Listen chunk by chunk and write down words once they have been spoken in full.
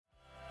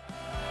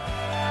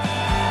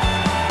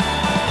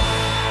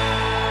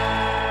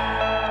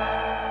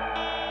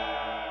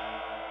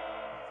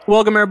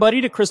Welcome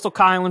everybody to Crystal,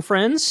 Kyle, and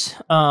Friends.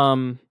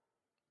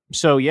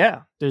 So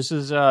yeah, this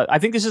is. I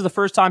think this is the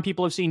first time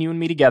people have seen you and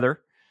me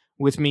together,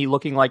 with me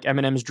looking like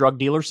Eminem's drug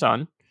dealer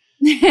son.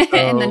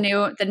 In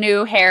the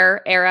new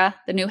hair era,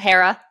 the new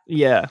Hera.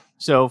 Yeah.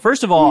 So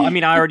first of all, I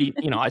mean, I already,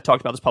 I talked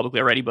about this publicly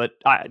already, but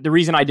the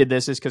reason I did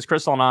this is because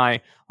Crystal and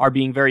I are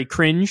being very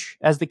cringe,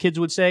 as the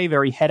kids would say,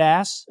 very head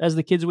ass, as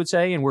the kids would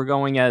say, and we're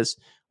going as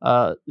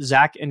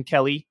Zach and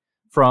Kelly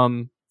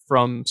from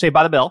Saved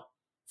by the Bell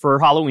for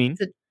Halloween.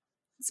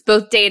 It's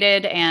both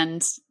dated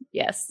and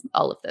yes,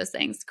 all of those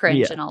things,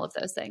 cringe and all of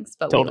those things,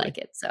 but totally. We like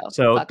it. So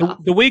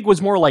the wig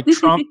was more like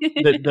Trump.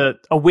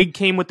 A wig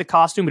came with the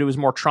costume, but it was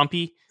more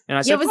Trumpy. And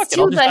I said, it was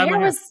too.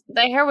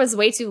 The hair was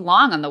way too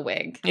long on the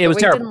wig. It was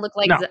terrible. Didn't look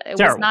like it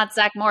was not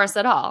Zach Morris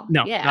at all.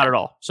 No, not at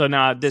all. So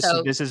now this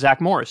is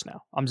Zach Morris.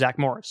 Now I'm Zach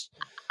Morris.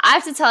 I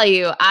have to tell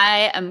you,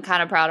 I am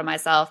kind of proud of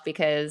myself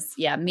because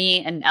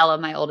me and Ella,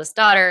 my oldest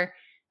daughter,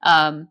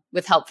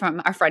 with help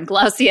from our friend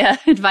Glaucia,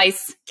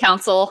 advice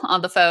counsel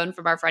on the phone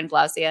from our friend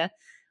Glaucia,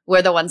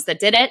 we're the ones that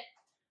did it.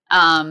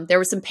 There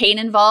was some pain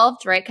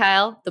involved, right,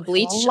 Kyle? The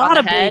bleach a lot on the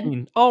of head.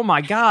 Pain. Oh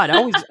my God.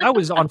 I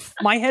was on,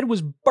 my head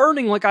was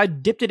burning like I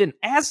dipped it in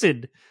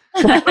acid.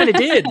 I kind of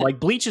did.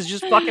 Like bleach is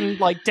just fucking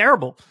like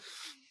terrible.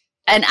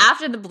 And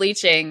after the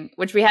bleaching,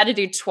 which we had to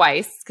do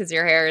twice because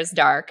your hair is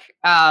dark,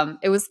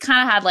 it was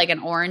kind of had like an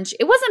orange.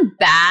 It wasn't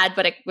bad,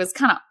 but it was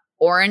kind of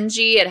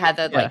orangey. It had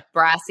the like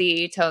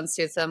brassy tones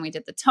to it. So then we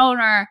did the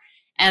toner.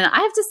 And I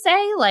have to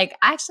say, like,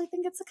 I actually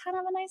think it's a kind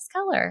of a nice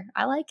color.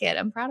 I like it.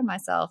 I'm proud of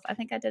myself. I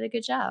think I did a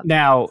good job.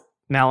 Now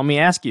let me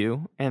ask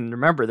you, and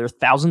remember, there are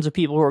thousands of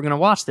people who are going to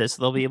watch this.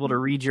 So they'll be able to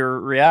read your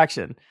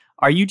reaction.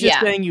 Are you just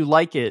saying you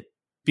like it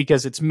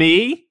because it's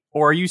me?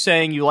 Or are you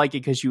saying you like it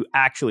because you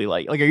actually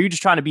like it? Like, are you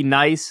just trying to be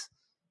nice?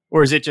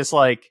 Or is it just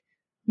like,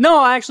 no,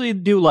 I actually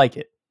do like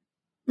it?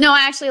 No,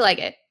 I actually like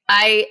it.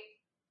 I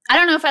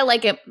don't know if I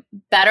like it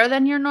better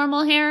than your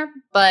normal hair,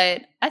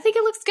 but I think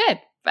it looks good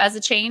as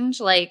a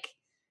change. Like,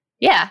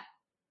 yeah,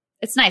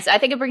 it's nice. I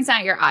think it brings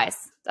out your eyes.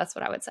 That's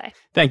what I would say.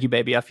 Thank you,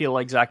 baby. I feel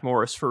like Zach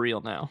Morris for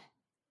real now.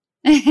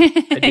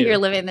 You're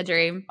living the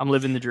dream. I'm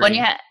living the dream. When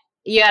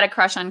you had a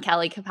crush on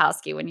Kelly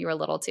Kapowski when you were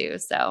little too.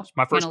 So it's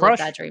my first crush.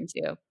 Live that dream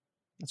too.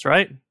 That's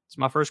right. It's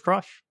my first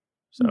crush.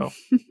 So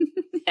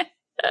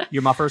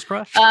you're my first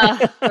crush.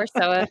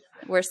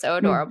 We're so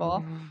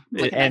adorable.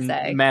 What can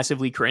I say?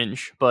 Massively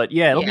cringe. But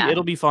yeah,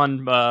 it'll be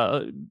fun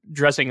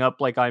dressing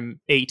up like I'm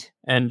 8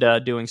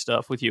 and doing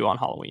stuff with you on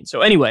Halloween.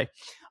 So anyway,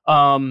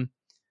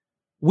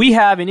 we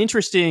have an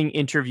interesting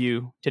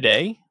interview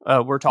today.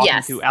 We're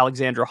talking to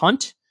Alexandra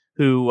Hunt,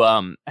 who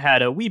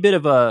had a wee bit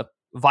of a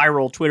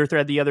viral Twitter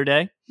thread the other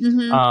day.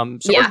 Mm-hmm.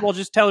 So first of all,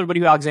 just tell everybody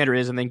who Alexandra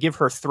is and then give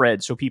her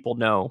thread so people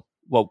know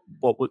what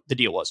the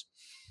deal was.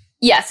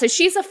 Yeah, so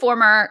she's a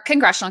former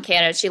congressional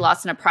candidate. She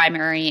lost in a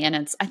primary, and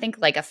it's, I think,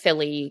 like a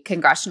Philly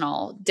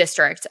congressional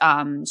district.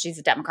 She's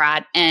a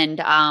Democrat, and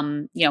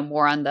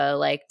more on the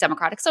like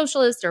Democratic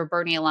Socialist or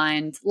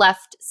Bernie-aligned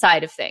left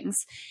side of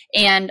things.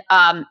 And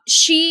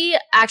she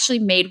actually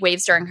made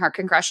waves during her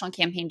congressional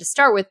campaign to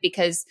start with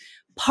because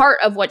part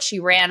of what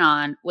she ran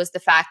on was the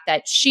fact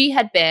that she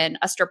had been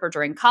a stripper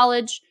during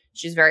college.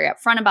 She's very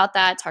upfront about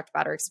that, talked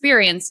about her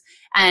experience,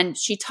 and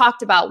she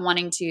talked about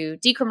wanting to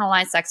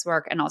decriminalize sex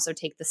work and also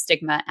take the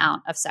stigma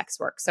out of sex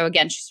work. So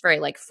again, she's very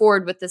like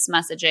forward with this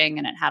messaging,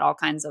 and it had all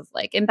kinds of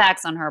like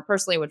impacts on her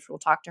personally, which we'll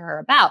talk to her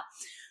about.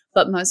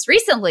 But most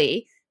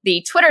recently,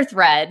 the Twitter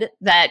thread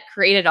that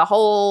created a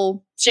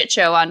whole shit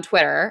show on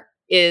Twitter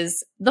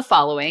is the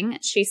following.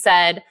 She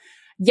said,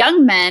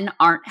 "Young men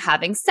aren't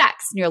having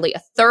sex. Nearly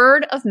a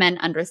third of men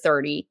under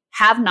 30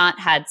 have not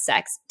had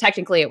sex."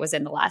 Technically, it was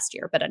in the last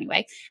year, but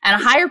anyway. "And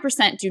a higher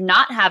percent do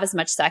not have as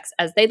much sex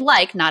as they'd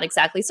like. Not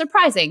exactly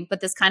surprising,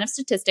 but this kind of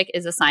statistic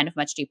is a sign of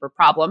much deeper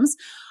problems.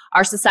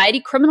 Our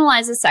society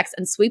criminalizes sex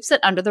and sweeps it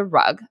under the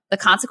rug. The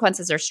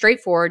consequences are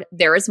straightforward.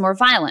 There is more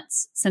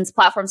violence. Since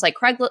platforms like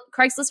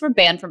Craigslist were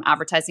banned from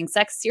advertising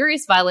sex,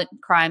 serious violent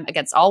crime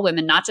against all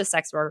women, not just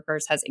sex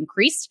workers, has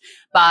increased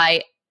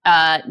by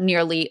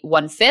nearly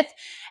 1/5.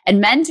 And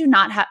men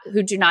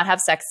who do not have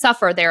sex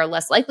suffer. They are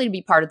less likely to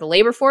be part of the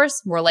labor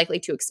force, more likely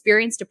to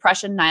experience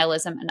depression,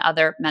 nihilism, and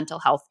other mental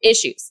health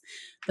issues.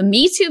 The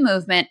Me Too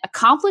movement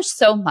accomplished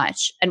so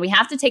much, and we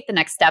have to take the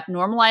next step,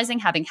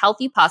 normalizing having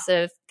healthy,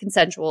 positive,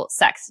 consensual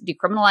sex,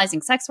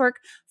 decriminalizing sex work,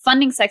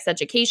 funding sex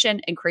education,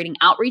 and creating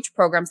outreach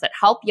programs that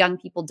help young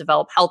people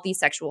develop healthy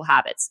sexual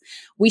habits.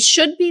 We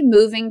should be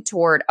moving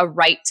toward a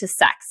right to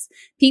sex.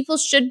 People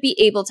should be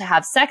able to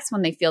have sex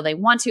when they feel they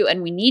want to,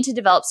 and we need to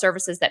develop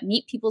services that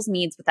meet people's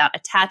needs without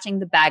attaching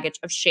the baggage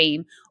of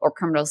shame or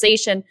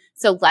criminalization.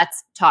 So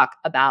let's talk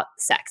about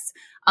sex."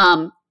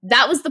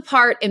 That was the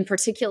part in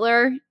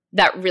particular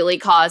that really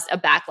caused a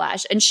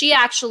backlash. And she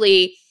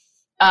actually,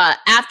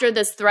 after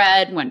this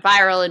thread went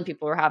viral and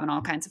people were having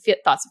all kinds of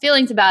thoughts and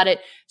feelings about it,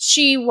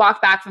 she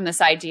walked back from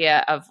this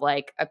idea of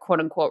like a quote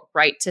unquote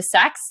right to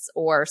sex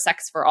or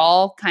sex for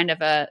all kind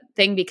of a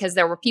thing, because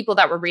there were people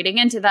that were reading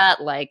into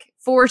that like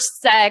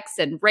forced sex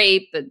and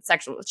rape and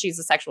sexual. She's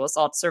a sexual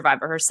assault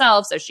survivor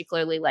herself. So she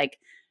clearly like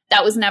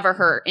that was never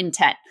her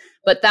intent.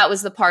 But that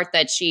was the part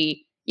that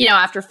she, you know,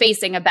 after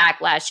facing a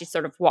backlash, she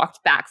sort of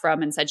walked back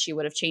from and said she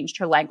would have changed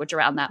her language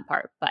around that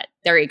part. But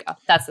there you go.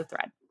 That's the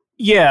thread.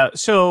 Yeah.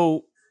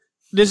 So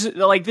this is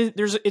like,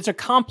 it's a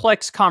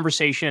complex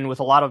conversation with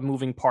a lot of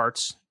moving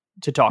parts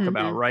to talk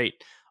about, right?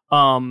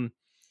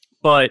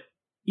 But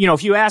you know,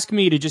 if you ask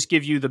me to just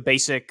give you the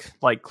basic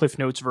like Cliff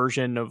Notes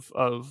version of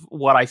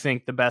what I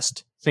think the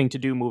best thing to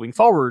do moving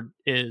forward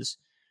is,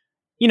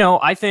 you know,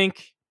 I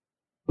think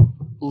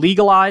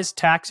legalize,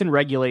 tax, and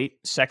regulate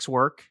sex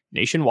work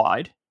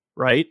nationwide,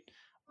 right?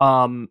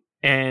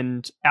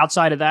 And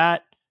outside of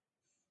that,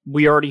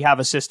 we already have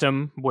a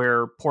system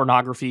where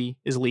pornography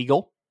is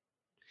legal.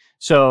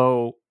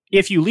 So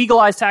if you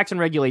legalize, tax, and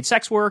regulate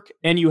sex work,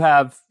 and you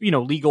have, you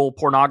know, legal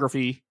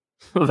pornography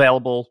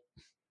available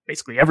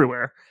basically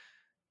everywhere,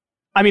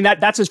 I mean,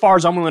 that's as far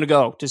as I'm willing to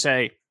go to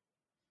say,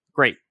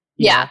 great.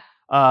 Yeah.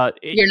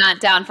 You're not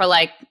down for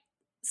like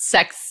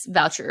sex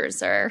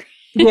vouchers or...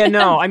 Yeah,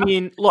 no, I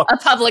mean, look. A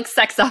public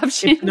sex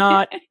option. It's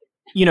not,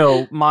 you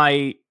know,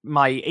 my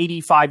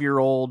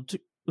 85-year-old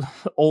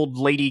old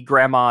lady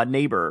grandma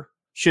neighbor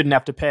shouldn't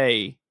have to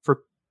pay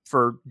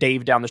for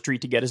Dave down the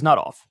street to get his nut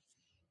off.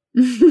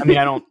 I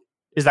mean,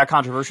 is that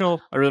controversial?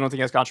 I really don't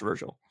think that's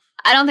controversial.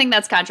 I don't think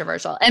that's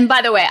controversial. And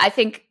by the way, I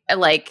think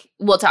like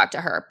we'll talk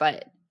to her,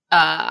 but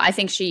I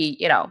think she,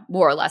 you know,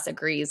 more or less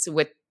agrees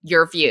with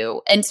your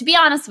view. And to be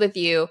honest with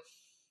you,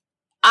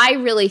 I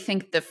really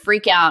think the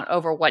freak out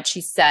over what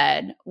she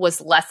said was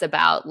less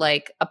about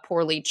like a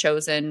poorly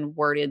chosen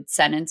worded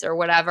sentence or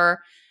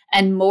whatever,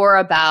 and more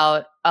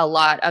about a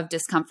lot of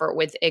discomfort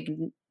with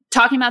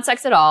talking about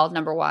sex at all,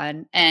 number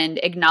one, and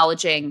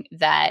acknowledging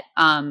that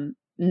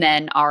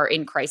men are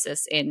in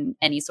crisis in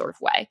any sort of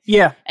way.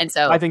 Yeah. And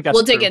so I think that's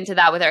we'll true. dig into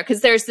that with her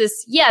because there's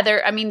this,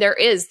 there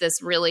is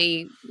this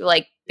really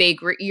like big,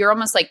 you're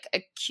almost like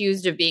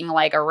accused of being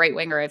like a right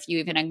winger if you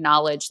even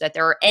acknowledge that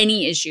there are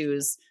any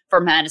issues for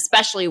men,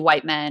 especially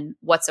white men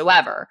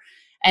whatsoever.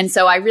 And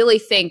so I really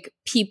think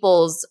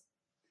people's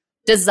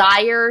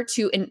desire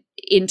to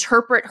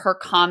interpret her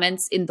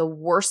comments in the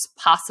worst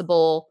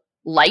possible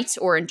light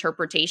or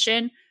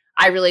interpretation,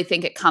 I really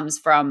think it comes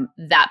from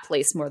that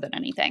place more than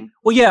anything.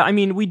 Well, yeah, I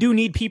mean, we do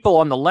need people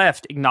on the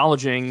left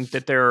acknowledging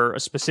that there are a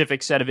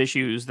specific set of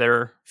issues that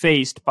are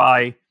faced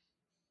by,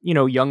 you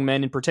know, young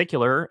men in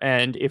particular.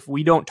 And if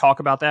we don't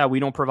talk about that, we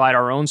don't provide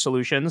our own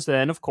solutions,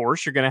 then of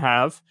course you're going to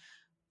have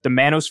the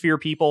manosphere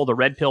people, the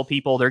red pill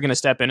people, they're going to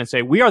step in and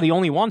say, we are the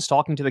only ones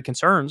talking to the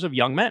concerns of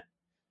young men.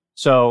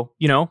 So,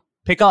 you know,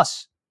 pick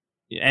us.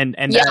 And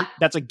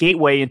that's a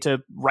gateway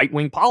into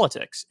right-wing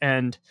politics.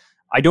 And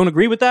I don't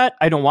agree with that.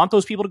 I don't want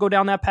those people to go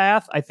down that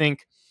path. I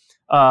think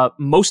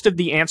most of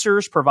the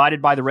answers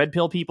provided by the red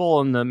pill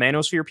people and the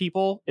manosphere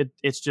people,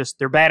 it's just,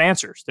 they're bad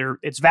answers.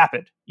 It's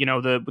vapid. You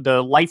know,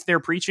 the life they're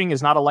preaching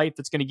is not a life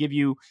that's going to give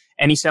you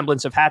any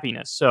semblance of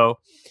happiness. So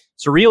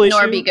it's a real issue.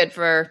 Nor be good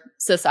for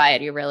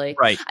society, really.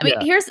 Right. I mean,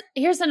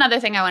 here's another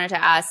thing I wanted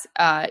to ask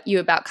you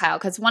about, Kyle,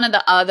 because one of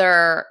the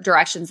other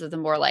directions of the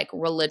more like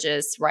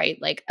religious, right?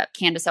 Like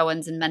Candace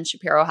Owens and Ben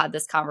Shapiro had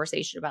this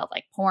conversation about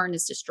like porn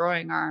is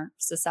destroying our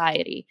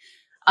society.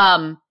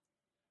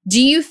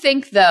 Do you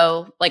think,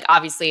 though, like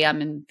obviously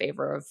I'm in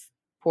favor of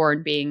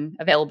porn being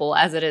available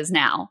as it is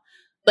now,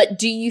 but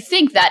do you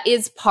think that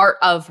is part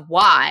of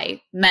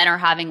why men are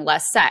having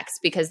less sex?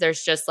 Because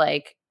there's just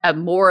like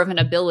more of an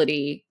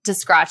ability to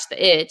scratch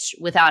the itch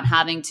without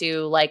having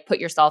to like put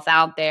yourself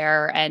out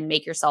there and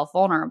make yourself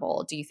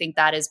vulnerable. Do you think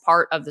that is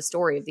part of the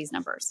story of these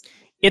numbers?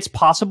 It's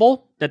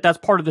possible that that's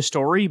part of the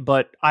story,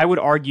 but I would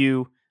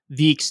argue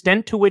the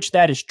extent to which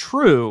that is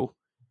true,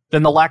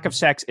 then the lack of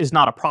sex is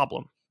not a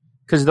problem.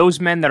 Because those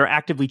men that are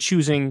actively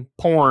choosing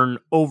porn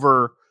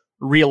over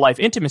real life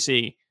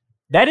intimacy,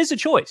 that is a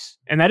choice.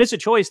 And that is a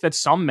choice that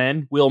some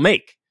men will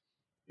make.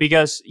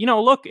 Because, you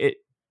know, look,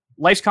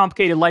 life's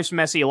complicated, life's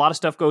messy, a lot of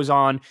stuff goes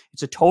on.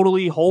 It's a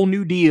totally whole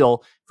new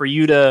deal for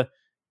you to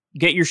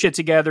get your shit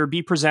together,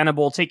 be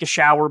presentable, take a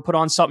shower, put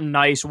on something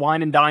nice,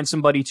 wine and dine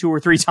somebody 2 or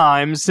 3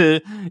 times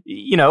to,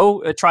 you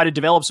know, try to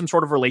develop some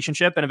sort of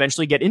relationship and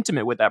eventually get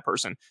intimate with that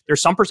person.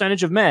 There's some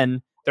percentage of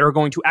men that are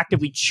going to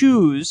actively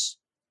choose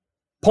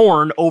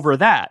porn over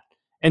that.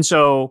 And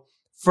so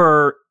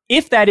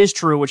if that is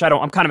true, which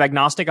I'm kind of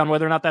agnostic on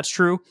whether or not that's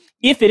true.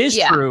 If it is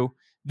true,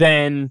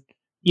 then,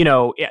 you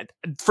know,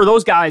 for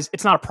those guys,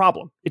 it's not a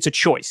problem. It's a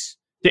choice.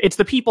 It's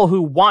the people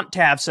who want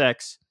to have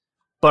sex,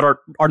 but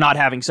are not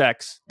having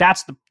sex.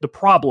 That's the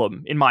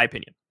problem, in my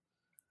opinion.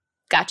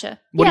 Gotcha.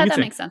 That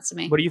makes sense to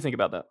me. What do you think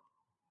about that?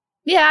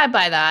 Yeah, I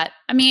buy that.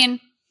 I mean,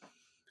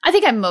 I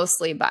think I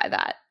mostly buy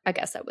that, I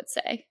guess I would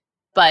say.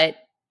 But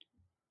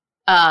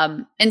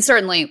and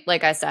certainly,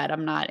 like I said,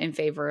 I'm not in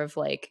favor of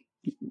like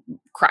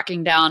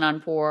cracking down on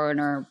porn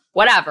or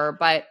whatever,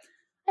 but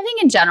I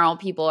think in general,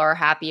 people are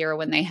happier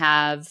when they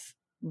have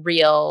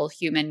real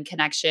human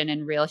connection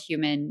and real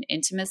human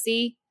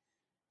intimacy.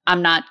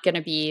 I'm not going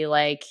to be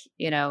like,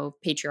 you know,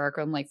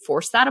 patriarchal and like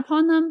force that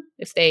upon them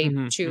if they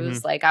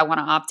choose like, I want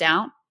to opt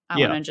out. I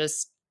want to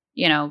just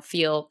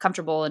feel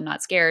comfortable and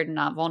not scared and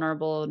not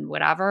vulnerable and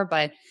whatever.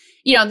 But,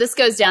 this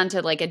goes down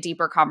to like a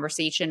deeper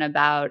conversation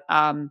about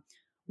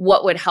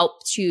what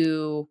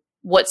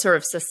sort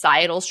of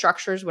societal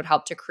structures would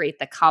help to create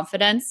the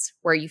confidence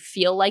where you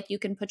feel like you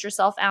can put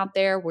yourself out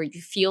there, where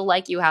you feel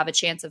like you have a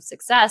chance of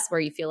success, where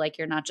you feel like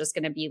you're not just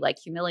going to be like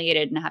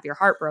humiliated and have your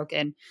heart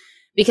broken.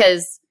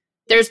 Because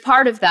there's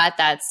part of that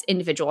that's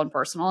individual and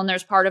personal, and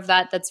there's part of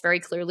that that's very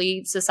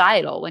clearly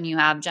societal. When you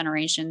have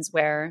generations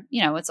where,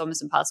 it's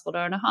almost impossible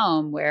to own a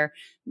home, where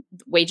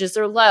wages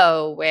are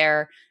low,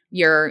 where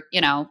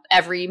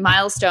every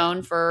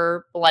milestone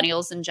for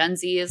millennials and Gen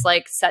Z is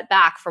like set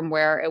back from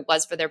where it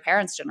was for their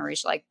parents'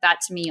 generation. Like that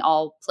to me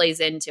all plays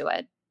into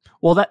it.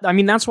 Well,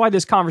 that's why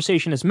this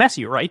conversation is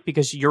messy, right?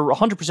 Because you're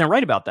 100%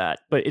 right about that.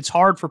 But it's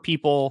hard for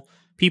people.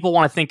 People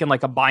want to think in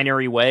like a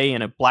binary way,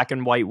 in a black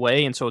and white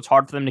way. And so it's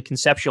hard for them to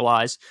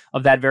conceptualize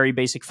of that very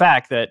basic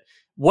fact that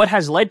what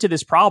has led to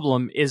this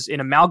problem is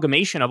an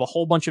amalgamation of a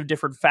whole bunch of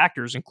different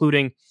factors,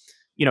 including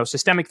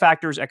systemic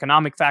factors,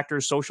 economic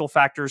factors, social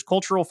factors,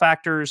 cultural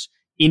factors,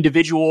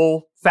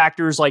 individual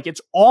factors. Like it's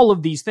all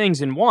of these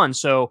things in one.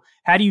 So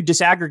how do you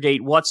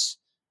disaggregate what's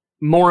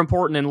more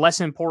important and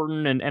less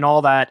important and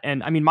all that?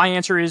 And I mean, my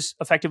answer is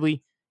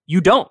effectively,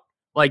 you don't.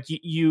 Like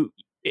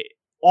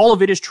all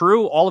of it is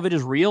true, all of it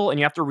is real, and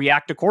you have to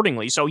react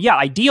accordingly. So yeah,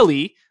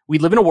 ideally, we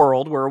live in a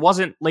world where it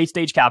wasn't late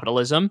stage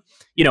capitalism.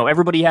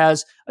 Everybody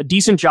has a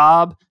decent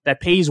job that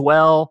pays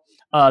well.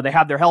 They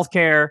have their health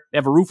care. They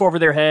have a roof over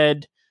their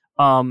head.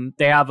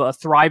 They have a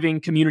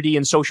thriving community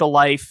and social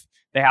life.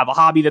 They have a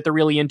hobby that they're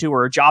really into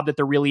or a job that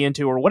they're really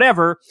into or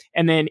whatever.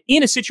 And then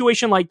in a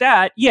situation like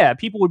that, yeah,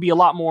 people would be a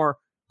lot more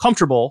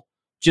comfortable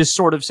just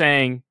sort of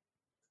saying,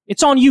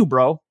 it's on you,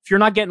 bro. If you're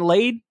not getting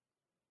laid,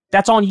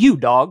 that's on you,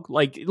 dog.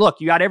 Like, look,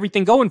 you got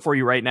everything going for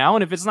you right now.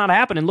 And if it's not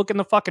happening, look in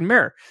the fucking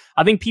mirror.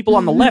 I think people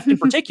on the left in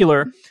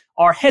particular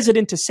are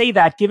hesitant to say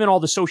that given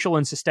all the social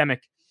and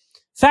systemic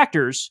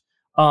factors.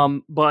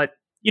 But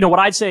what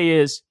I'd say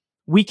is,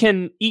 we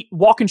can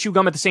walk and chew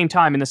gum at the same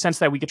time in the sense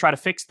that we could try to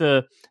fix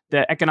the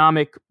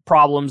economic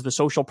problems, the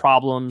social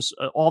problems,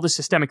 all the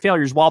systemic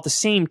failures, while at the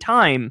same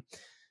time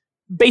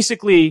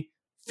basically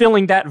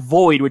filling that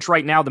void, which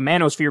right now the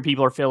manosphere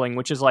people are filling,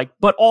 which is like,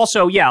 but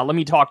also, yeah, let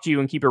me talk to you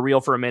and keep it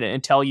real for a minute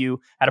and tell you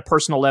at a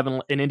personal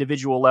level, an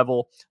individual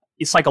level,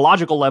 a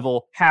psychological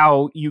level,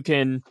 how you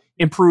can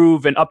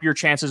improve and up your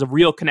chances of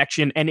real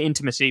connection and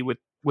intimacy with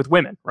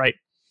women, right?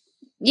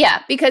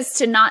 Yeah, because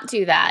to not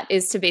do that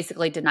is to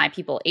basically deny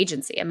people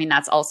agency. I mean,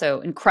 that's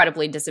also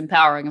incredibly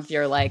disempowering if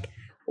you're like,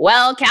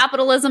 well,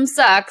 capitalism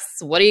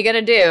sucks. What are you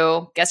going to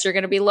do? Guess you're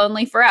going to be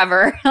lonely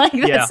forever. Like,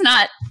 that's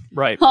not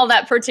right. All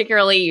that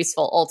particularly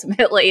useful,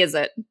 ultimately, is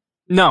it?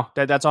 No,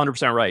 that's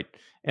 100% right.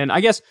 And I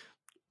guess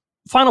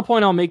final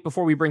point I'll make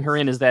before we bring her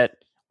in is that,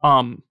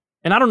 and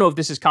I don't know if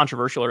this is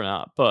controversial or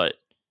not, but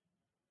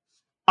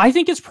I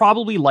think it's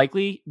probably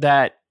likely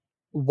that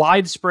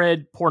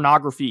widespread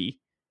pornography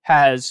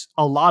has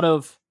a lot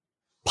of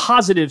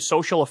positive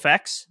social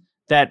effects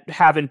that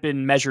haven't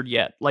been measured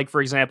yet. Like,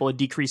 for example, a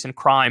decrease in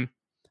crime,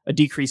 a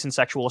decrease in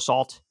sexual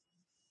assault.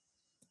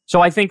 So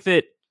I think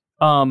that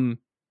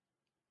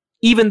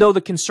even though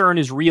the concern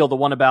is real, the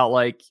one about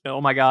like,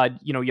 oh my God,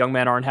 young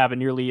men aren't having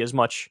nearly as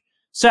much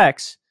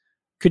sex.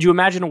 Could you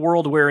imagine a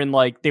world wherein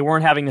like they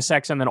weren't having the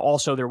sex and then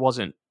also there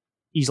wasn't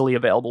easily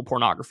available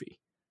pornography?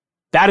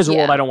 That is a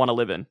world I don't want to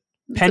live in.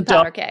 Pent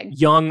up,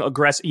 young,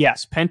 aggressive.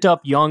 Yes, pent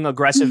up, young,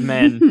 aggressive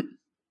men.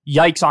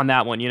 Yikes on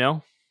that one,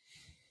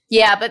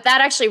 Yeah, but that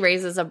actually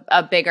raises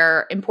a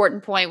bigger,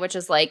 important point, which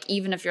is like,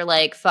 even if you're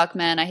like, fuck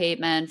men, I hate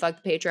men,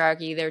 fuck the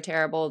patriarchy, they're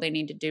terrible, they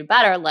need to do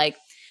better. Like,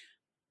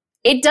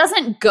 it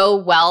doesn't go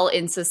well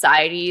in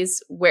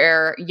societies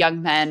where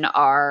young men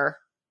are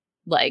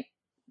like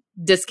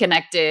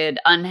disconnected,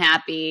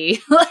 unhappy,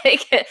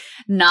 like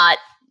not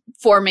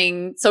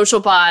forming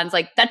social bonds.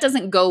 Like, that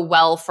doesn't go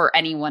well for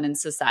anyone in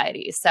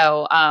society.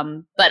 So,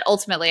 but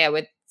ultimately I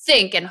would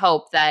think and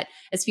hope that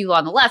as people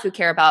on the left who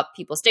care about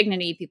people's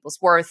dignity, people's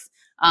worth,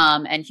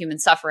 and human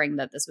suffering,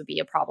 that this would be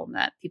a problem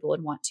that people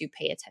would want to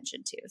pay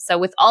attention to. So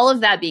with all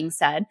of that being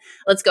said,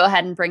 let's go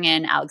ahead and bring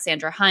in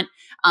Alexandra Hunt.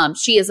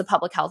 She is a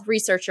public health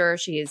researcher.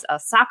 She is a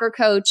soccer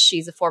coach.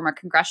 She's a former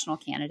congressional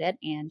candidate,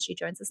 and she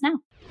joins us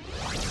now.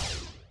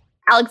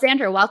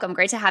 Alexandra, welcome.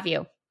 Great to have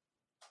you.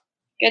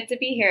 Good to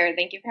be here.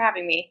 Thank you for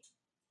having me.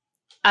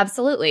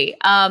 Absolutely.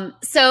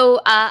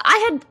 So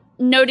I had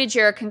noted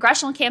your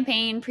congressional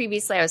campaign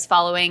previously. I was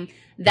following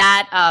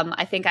that.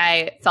 I think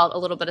I felt a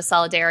little bit of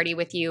solidarity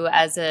with you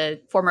as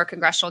a former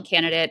congressional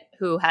candidate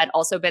who had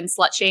also been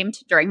slut-shamed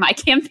during my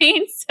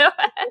campaign.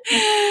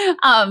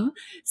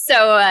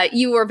 So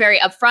you were very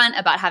upfront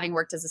about having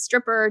worked as a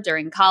stripper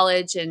during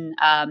college and,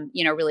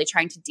 really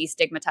trying to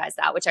destigmatize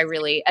that, which I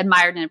really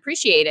admired and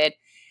appreciated.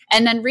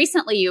 And then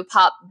recently you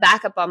popped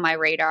back up on my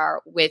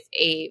radar with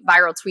a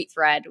viral tweet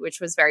thread, which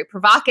was very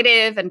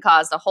provocative and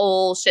caused a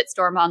whole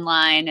shitstorm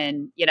online.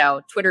 And,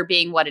 Twitter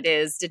being what it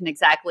is, didn't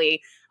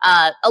exactly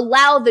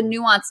allow the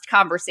nuanced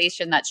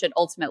conversation that should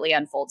ultimately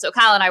unfold. So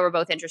Kyle and I were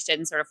both interested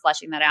in sort of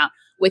fleshing that out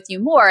with you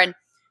more. And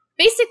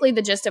basically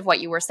the gist of what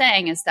you were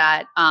saying is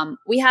that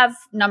we have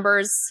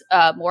numbers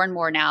more and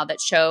more now that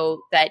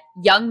show that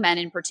young men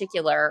in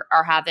particular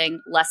are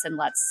having less and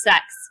less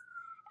sex.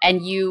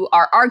 And you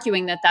are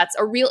arguing that that's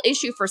a real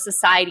issue for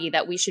society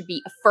that we should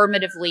be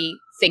affirmatively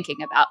thinking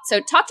about.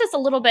 So talk to us a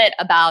little bit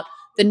about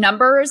the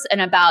numbers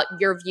and about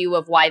your view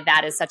of why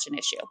that is such an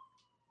issue.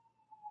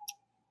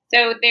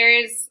 So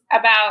there's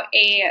about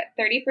a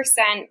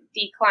 30%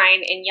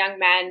 decline in young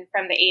men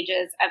from the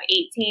ages of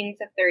 18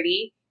 to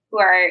 30 who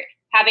are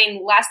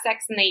having less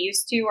sex than they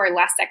used to or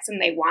less sex than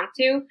they want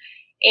to.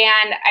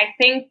 And I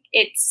think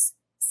it's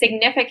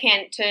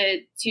significant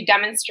to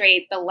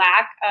demonstrate the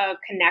lack of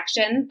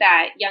connection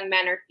that young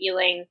men are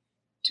feeling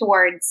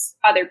towards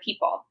other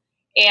people.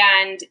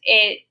 And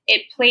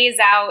it plays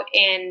out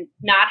in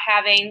not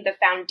having the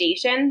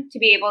foundation to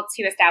be able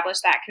to establish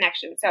that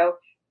connection. So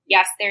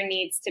yes, there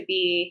needs to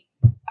be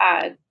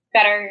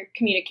better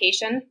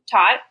communication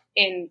taught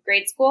in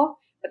grade school,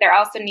 but there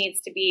also needs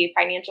to be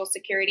financial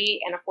security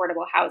and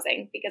affordable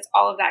housing, because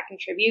all of that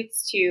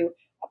contributes to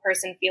a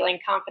person feeling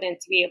confident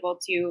to be able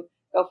to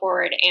go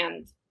forward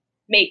and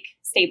make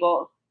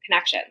stable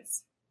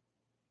connections.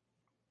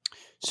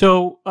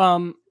 So,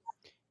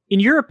 in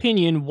your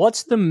opinion,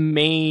 what's the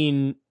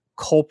main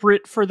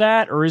culprit for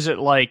that? Or is it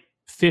like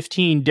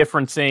 15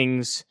 different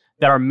things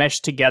that are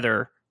meshed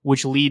together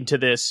which lead to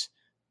this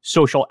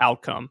social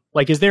outcome?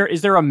 Like, is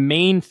there a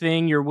main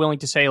thing you're willing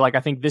to say, like,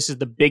 I think this is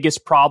the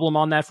biggest problem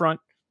on that front?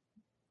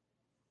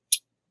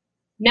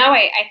 No,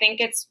 I think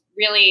it's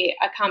really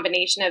a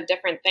combination of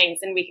different things,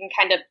 and we can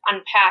kind of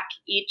unpack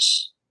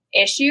each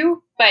issue,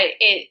 but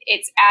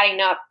it's adding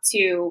up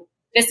to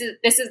this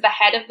is the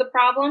head of the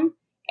problem.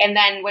 And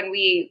then when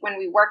we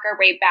work our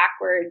way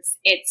backwards,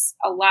 it's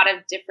a lot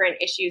of different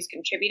issues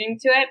contributing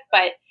to it.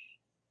 But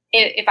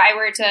if I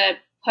were to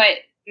put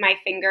my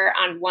finger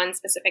on one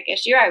specific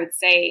issue, I would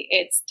say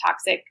it's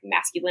toxic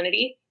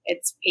masculinity.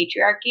 It's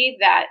patriarchy,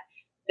 that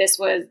this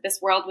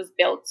world was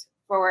built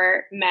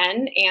for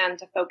men and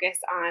to focus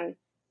on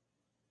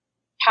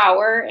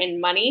power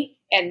and money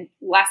and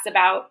less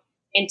about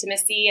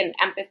intimacy and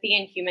empathy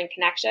and human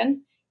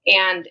connection.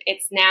 And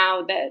it's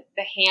now the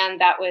hand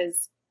that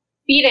was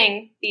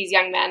feeding these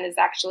young men is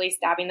actually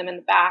stabbing them in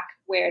the back,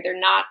 where they're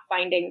not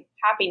finding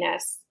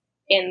happiness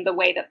in the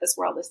way that this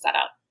world is set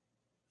up.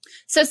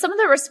 So some of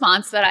the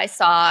response that I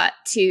saw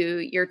to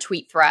your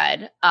tweet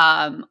thread,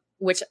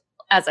 which,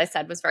 as I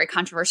said, was very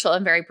controversial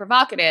and very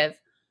provocative,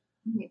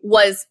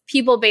 was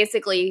people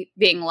basically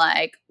being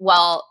like,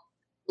 well,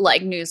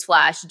 like,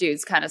 newsflash,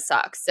 dudes kind of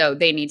suck, so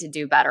they need to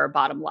do better,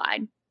 bottom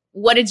line.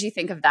 What did you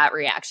think of that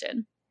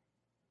reaction?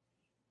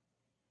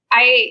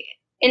 I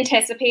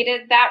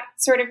anticipated that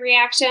sort of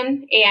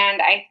reaction,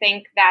 and I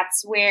think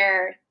that's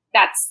where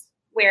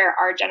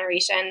our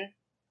generation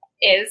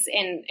is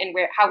in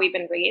where how we've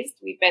been raised.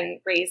 We've been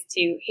raised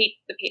to hate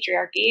the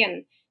patriarchy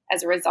and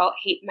as a result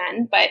hate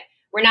men, but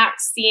we're not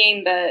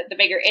seeing the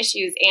bigger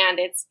issues. And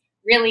it's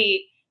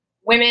really,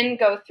 women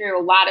go through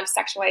a lot of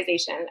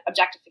sexualization,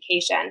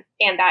 objectification,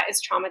 and that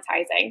is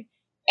traumatizing.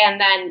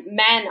 And then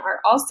men are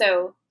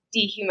also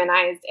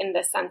dehumanized in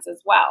this sense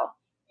as well.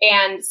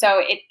 And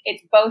so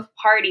it's both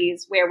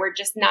parties where we're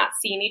just not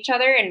seeing each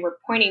other and we're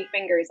pointing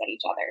fingers at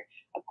each other.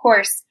 Of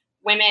course,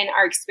 women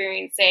are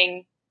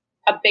experiencing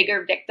a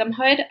bigger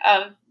victimhood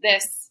of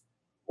this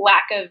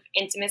lack of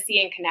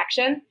intimacy and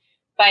connection,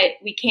 but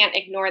we can't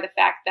ignore the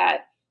fact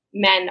that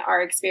men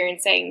are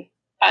experiencing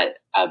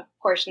a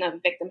portion of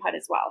victimhood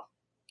as well.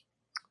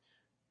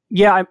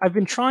 Yeah, I've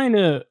been trying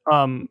to,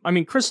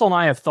 Crystal and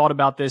I have thought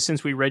about this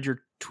since we read your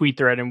tweet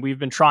thread, and we've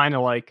been trying to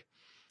like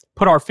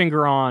put our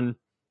finger on,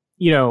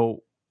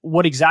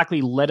 what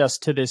exactly led us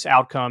to this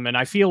outcome. And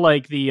I feel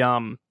like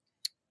the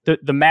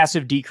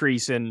massive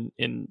decrease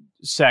in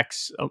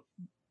sex,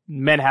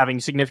 men having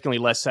significantly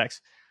less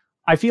sex,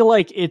 I feel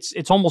like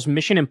it's almost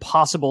mission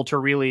impossible to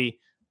really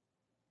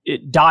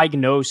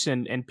diagnose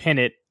and pin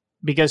it,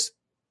 because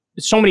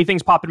so many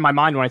things pop in my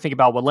mind when I think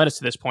about what led us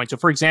to this point. So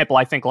for example,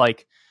 I think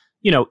like,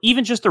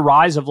 even just the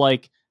rise of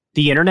like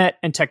the internet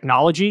and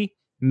technology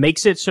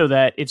makes it so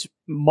that it's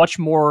much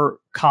more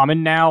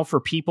common now for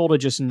people to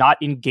just not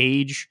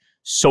engage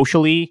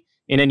socially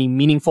in any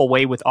meaningful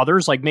way with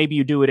others. Like maybe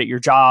you do it at your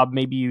job,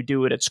 maybe you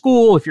do it at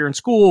school if you're in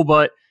school,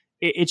 but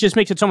it just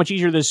makes it so much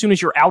easier that as soon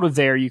as you're out of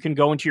there, you can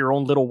go into your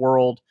own little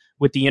world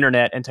with the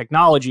internet and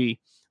technology.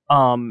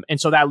 And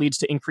so that leads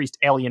to increased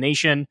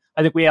alienation.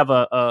 I think we have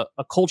a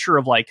culture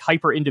of like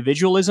hyper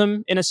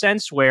individualism in a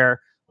sense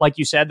where, like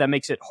you said, that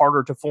makes it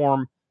harder to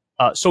form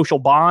social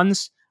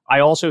bonds. I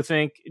also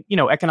think,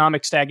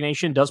 economic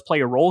stagnation does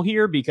play a role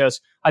here,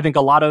 because I think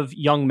a lot of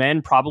young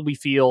men probably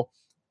feel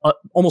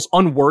almost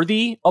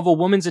unworthy of a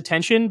woman's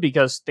attention,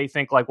 because they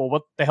think like, well,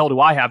 what the hell do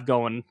I have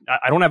going?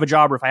 I don't have a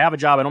job, or if I have a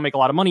job, I don't make a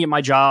lot of money at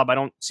my job. I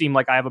don't seem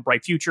like I have a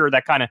bright future.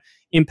 That kind of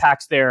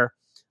impacts their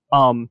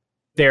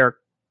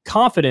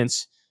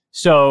confidence.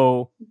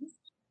 So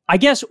I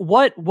guess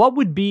what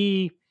would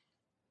be,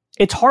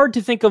 it's hard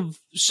to think of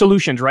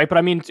solutions, right? But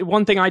I mean,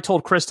 one thing I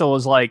told Crystal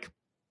is like,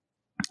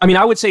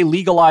 I would say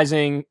legalize,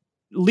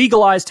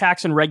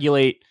 tax, and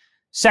regulate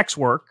sex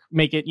work,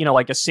 make it,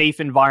 like a safe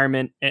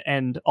environment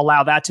and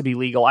allow that to be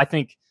legal, I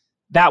think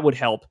that would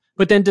help.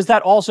 But then does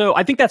that also,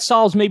 I think that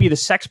solves maybe the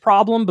sex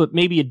problem, but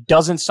maybe it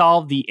doesn't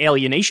solve the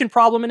alienation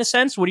problem in a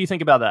sense. What do you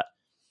think about that?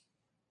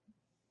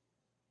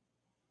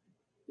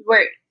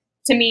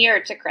 To me or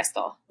to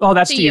Crystal? Oh,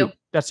 that's to you.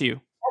 That's to you.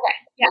 Okay.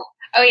 Yeah.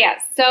 Oh, yeah.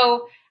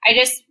 So I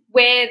just,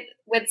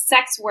 with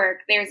sex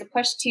work, there's a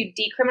push to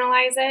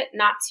decriminalize it,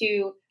 not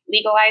to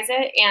legalize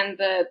it. And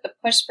the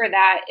push for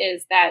that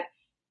is that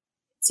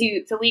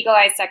to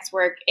legalize sex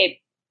work, it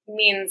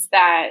means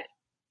that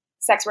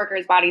sex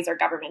workers' bodies are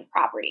government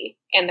property,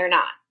 and they're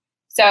not.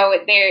 So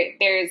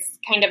there's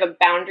kind of a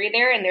boundary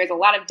there, and there's a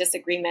lot of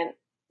disagreement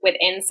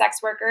within sex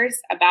workers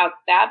about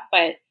that.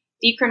 But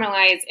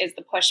decriminalize is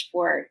the push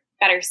for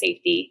better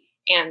safety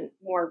and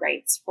more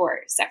rights for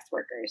sex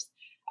workers.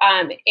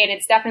 And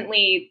it's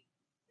definitely,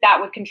 that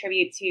would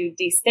contribute to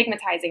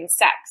destigmatizing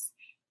sex.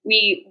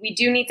 We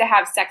do need to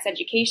have sex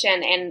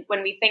education. And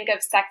when we think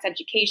of sex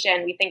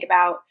education, we think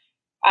about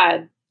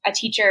a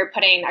teacher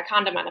putting a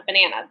condom on a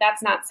banana.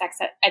 That's not sex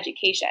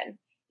education.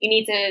 You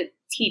need to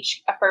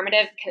teach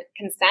affirmative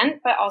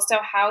consent, but also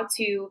how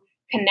to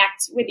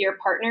connect with your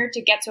partner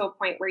to get to a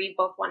point where you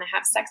both want to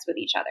have sex with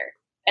each other.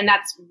 And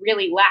that's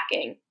really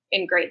lacking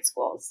in grade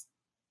schools.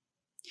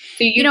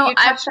 So you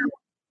touched on.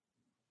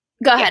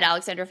 Go ahead,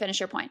 Alexandra, finish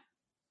your point.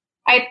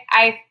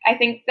 I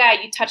think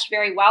that you touched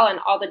very well on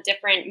all the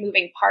different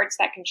moving parts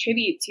that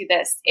contribute to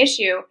this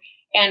issue.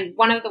 And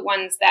one of the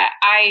ones that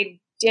I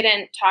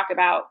didn't talk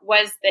about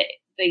was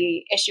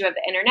the issue of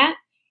the internet,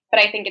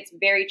 but I think it's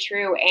very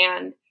true.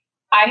 And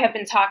I have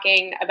been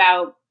talking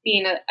about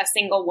being a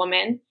single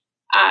woman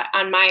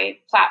on my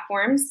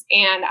platforms.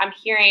 And I'm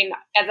hearing,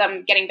 as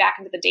I'm getting back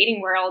into the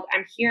dating world,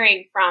 I'm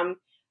hearing from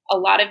a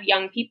lot of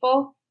young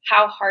people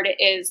how hard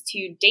it is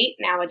to date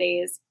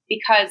nowadays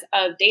because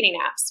of dating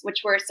apps,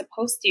 which were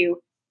supposed to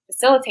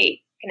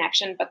facilitate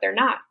connection, but they're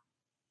not.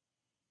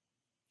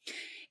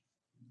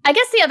 I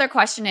guess the other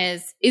question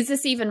is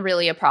this even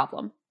really a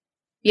problem?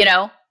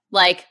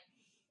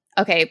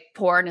 Okay,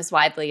 porn is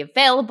widely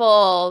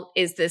available.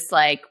 Is this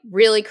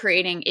really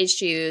creating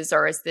issues,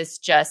 or is this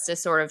just a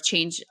sort of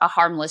change, a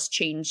harmless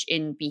change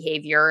in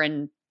behavior,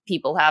 and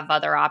people have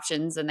other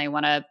options and they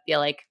want to be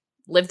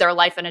live their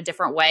life in a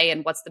different way?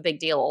 And what's the big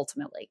deal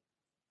ultimately?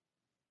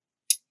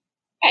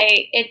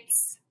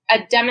 It's a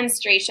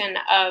demonstration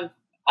of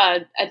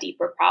a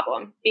deeper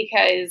problem,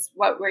 because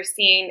what we're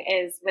seeing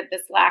is, with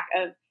this lack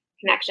of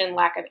connection,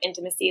 lack of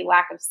intimacy,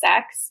 lack of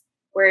sex,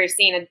 we're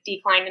seeing a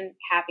decline in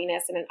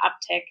happiness and an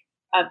uptick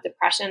of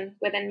depression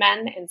within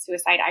men and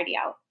suicide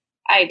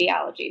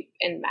ideology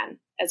in men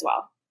as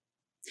well.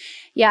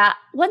 Yeah.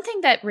 One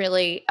thing that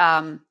really,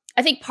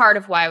 I think part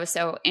of why I was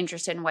so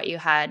interested in what you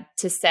had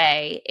to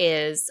say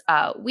is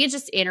we had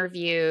just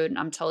interviewed,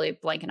 I'm totally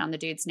blanking on the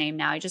dude's name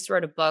now. He just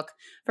wrote a book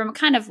from a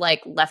kind of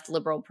left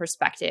liberal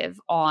perspective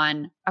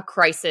on a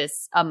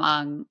crisis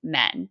among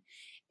men.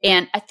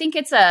 And I think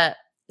it's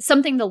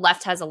something the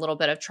left has a little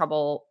bit of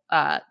trouble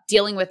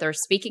dealing with or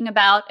speaking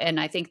about. And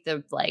I think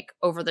the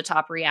over the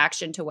top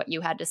reaction to what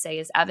you had to say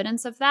is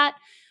evidence of that,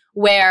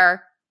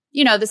 where,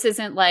 this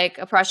isn't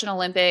oppression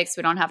Olympics.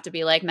 We don't have to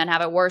be men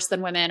have it worse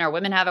than women, or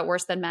women have it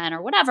worse than men,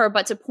 or whatever,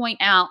 but to point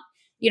out,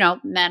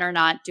 men are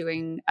not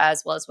doing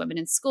as well as women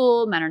in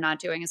school. Men are not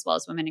doing as well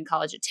as women in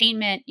college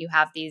attainment. You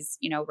have these,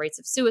 rates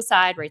of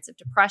suicide, rates of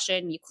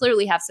depression. You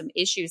clearly have some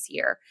issues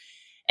here.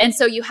 And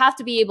so you have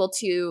to be able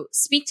to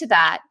speak to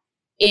that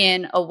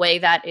in a way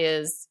that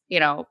is,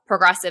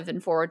 progressive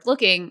and forward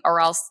looking, or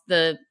else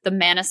the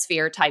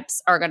manosphere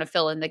types are going to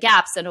fill in the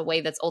gaps in a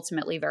way that's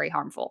ultimately very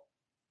harmful.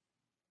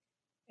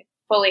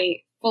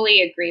 Fully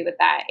agree with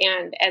that.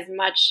 And as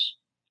much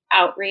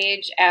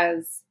outrage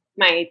as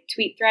my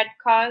tweet thread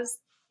caused,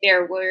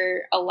 there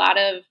were a lot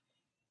of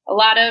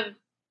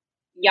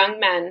young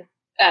men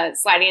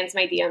sliding into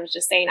my DMs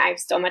just saying, I have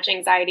so much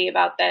anxiety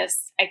about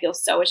this. I feel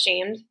so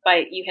ashamed,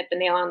 but you hit the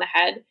nail on the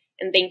head.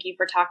 And thank you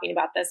for talking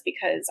about this,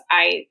 because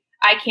I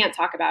can't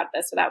talk about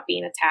this without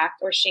being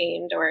attacked or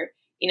shamed or,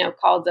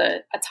 called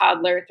a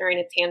toddler throwing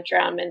a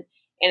tantrum. And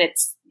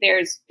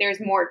there's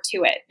more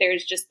to it.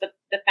 There's just the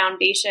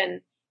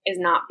foundation is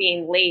not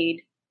being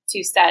laid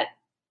to set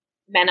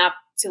men up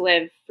to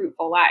live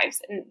fruitful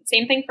lives. And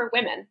same thing for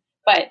women.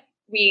 But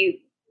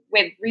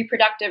with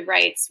reproductive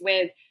rights,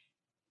 with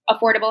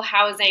affordable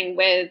housing,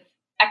 with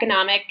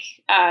economic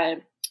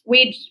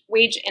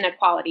wage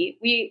inequality,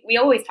 we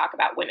always talk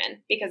about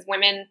women, because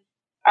women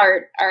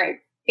are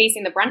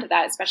facing the brunt of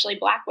that, especially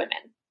Black women.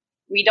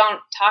 We don't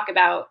talk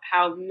about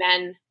how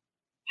men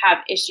have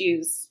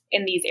issues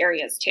in these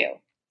areas too.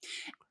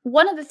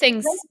 One of the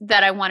things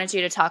that I wanted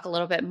you to talk a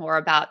little bit more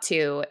about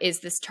too is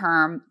this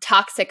term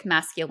toxic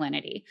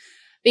masculinity,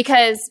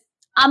 because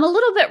I'm a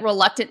little bit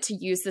reluctant to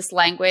use this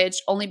language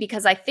only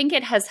because I think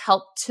it has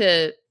helped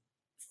to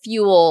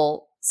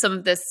fuel some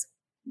of this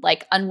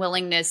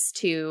unwillingness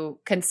to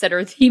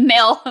consider the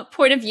male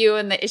point of view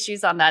and the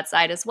issues on that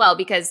side as well.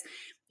 Because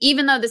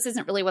even though this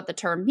isn't really what the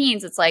term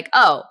means, it's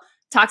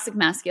toxic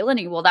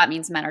masculinity, well, that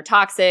means men are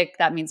toxic.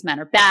 That means men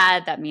are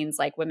bad. That means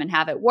like women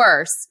have it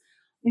worse.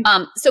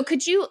 So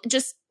could you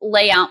just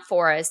lay out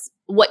for us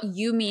what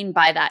you mean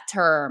by that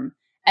term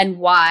and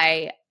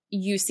why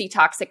you see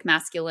toxic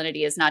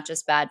masculinity as not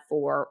just bad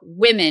for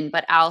women,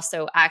 but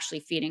also actually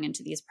feeding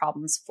into these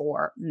problems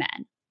for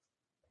men?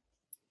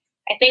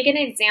 I think an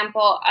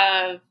example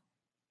of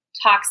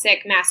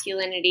toxic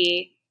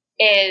masculinity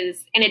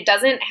is, and it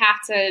doesn't have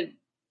to,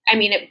 I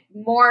mean, it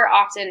more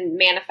often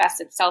manifests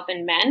itself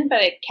in men,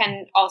 but it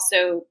can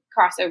also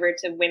cross over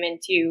to women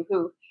too,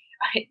 who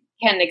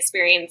can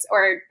experience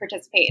or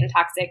participate in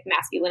toxic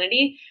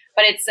masculinity.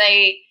 But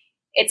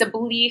it's a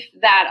belief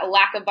that a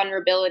lack of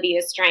vulnerability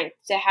is strength,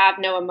 to have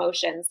no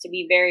emotions, to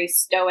be very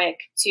stoic,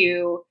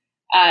 to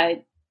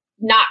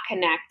not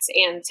connect,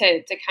 and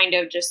to kind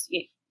of just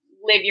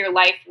live your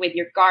life with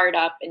your guard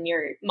up and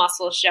your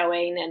muscles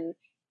showing,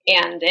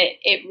 and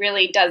it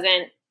really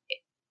doesn't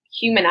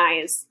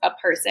humanize a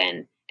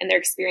person and their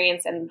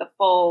experience and the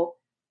full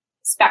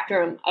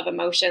spectrum of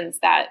emotions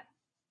that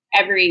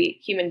every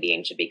human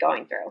being should be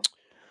going through.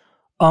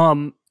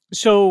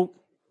 So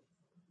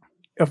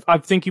I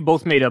think you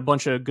both made a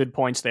bunch of good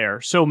points there.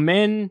 So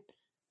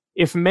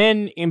if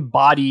men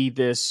embody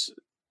this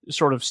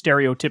sort of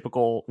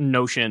stereotypical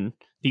notion,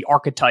 the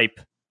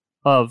archetype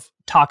of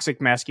toxic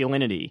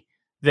masculinity,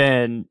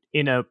 then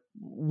in a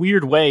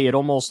weird way, it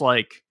almost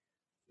like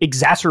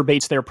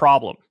exacerbates their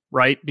problem,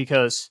 right?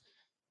 Because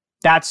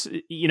that's,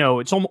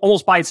 it's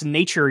almost by its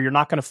nature, you're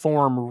not going to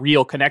form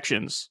real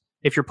connections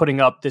if you're putting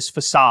up this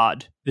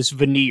facade, this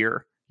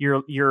veneer.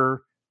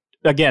 You're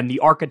again, the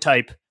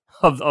archetype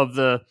of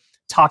the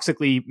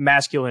toxically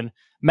masculine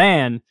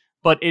man.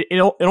 But it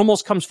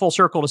almost comes full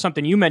circle to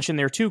something you mentioned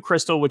there too,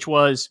 Crystal, which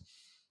was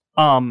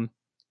the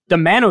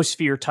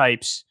manosphere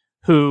types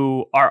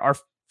who are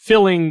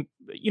filling,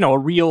 a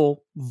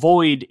real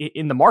void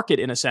in the market,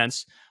 in a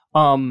sense.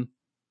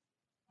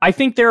 I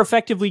think they're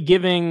effectively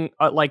giving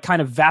like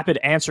kind of vapid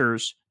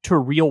answers to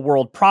real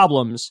world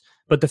problems.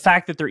 But the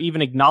fact that they're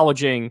even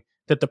acknowledging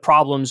that the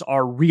problems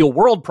are real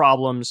world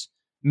problems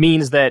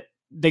means that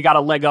they got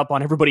a leg up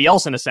on everybody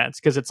else, in a sense,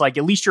 because it's like,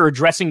 at least you're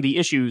addressing the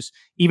issues,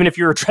 even if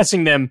you're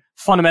addressing them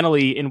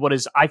fundamentally in what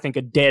is, I think,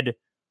 a dead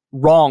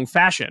wrong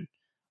fashion.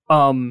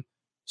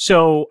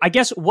 So I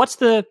guess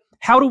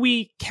how do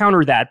we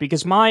counter that?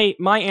 Because my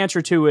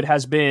answer to it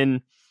has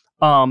been,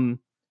 part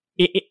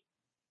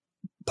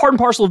and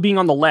parcel of being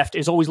on the left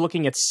is always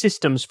looking at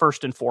systems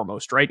first and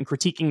foremost, right? And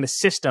critiquing the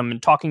system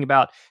and talking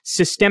about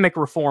systemic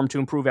reform to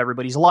improve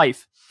everybody's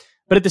life.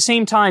 But at the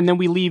same time, then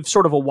we leave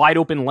sort of a wide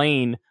open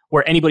lane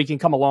where anybody can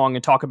come along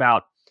and talk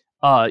about,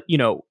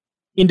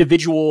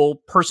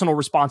 individual personal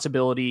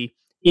responsibility,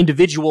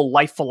 individual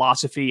life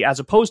philosophy, as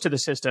opposed to the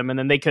system. And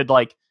then they could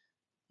like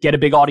get a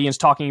big audience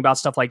talking about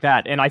stuff like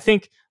that. And I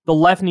think the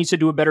left needs to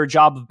do a better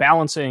job of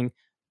balancing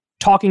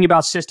talking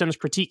about systems,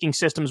 critiquing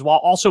systems, while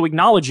also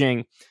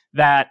acknowledging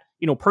that,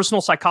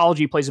 personal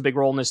psychology plays a big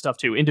role in this stuff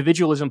too.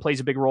 Individualism plays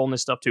a big role in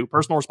this stuff too.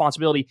 Personal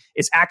responsibility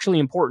is actually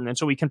important. And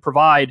so we can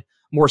provide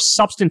more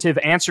substantive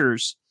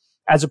answers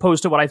as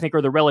opposed to what I think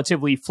are the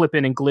relatively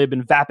flippant and glib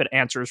and vapid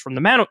answers from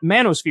the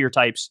manosphere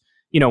types,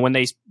 when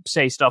they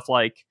say stuff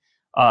like,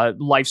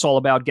 life's all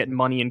about getting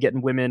money and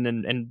getting women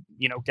and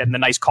getting the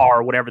nice car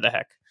or whatever the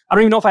heck. I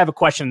don't even know if I have a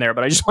question there,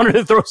 but I just wanted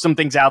to throw some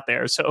things out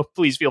there. So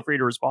please feel free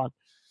to respond.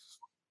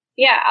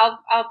 Yeah,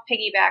 I'll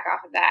piggyback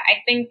off of that.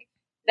 I think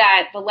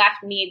that the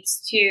left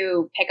needs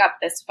to pick up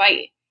this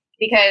fight,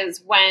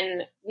 because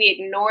when we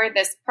ignore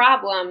this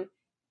problem,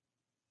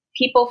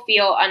 people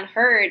feel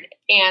unheard,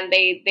 and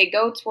they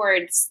go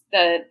towards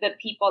the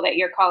people that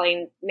you're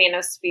calling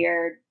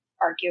manosphere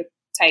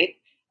archetype.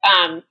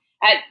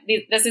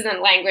 This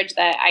isn't language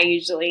that I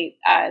usually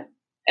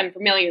am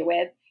familiar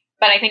with,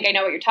 but I think I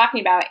know what you're talking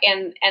about.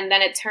 And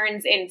then it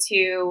turns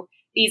into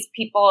these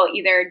people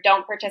either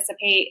don't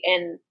participate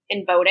in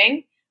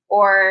voting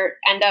or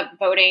end up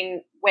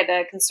voting with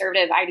a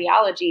conservative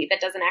ideology that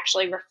doesn't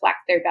actually reflect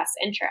their best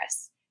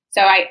interests.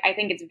 So I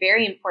think it's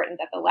very important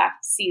that the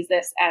left sees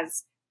this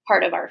as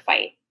part of our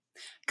fight.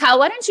 Kyle,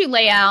 why don't you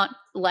lay out,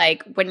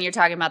 like, when you're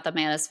talking about the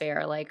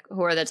manosphere, like,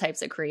 who are the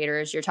types of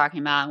creators you're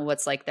talking about and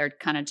what's like their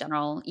kind of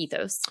general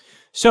ethos?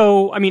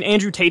 So, I mean,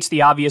 Andrew Tate's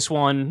the obvious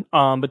one,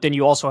 but then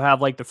you also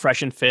have like the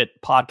Fresh and Fit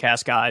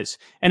podcast guys.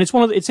 And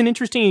it's an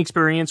interesting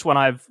experience when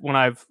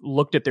I've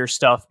looked at their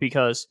stuff,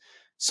 because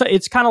so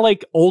it's kind of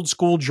like old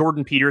school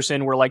Jordan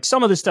Peterson, where like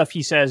some of the stuff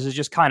he says is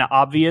just kind of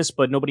obvious,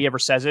 but nobody ever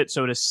says it.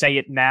 So to say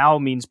it now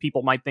means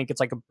people might think it's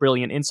like a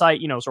brilliant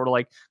insight, sort of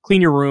like clean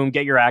your room,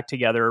 get your act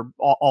together,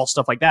 all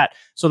stuff like that.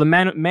 So the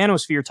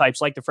manosphere types,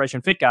 like the Fresh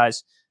and Fit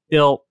guys,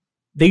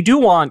 they do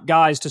want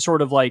guys to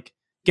sort of like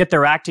get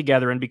their act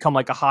together and become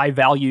like a high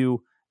value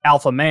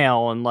alpha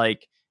male and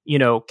like,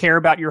 care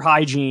about your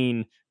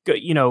hygiene,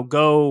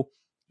 go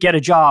get a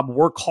job,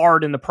 work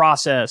hard in the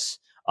process.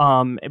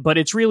 But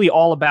it's really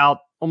all about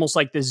almost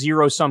like the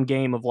zero sum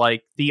game of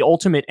like the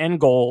ultimate end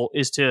goal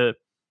is to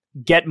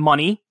get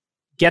money,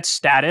 get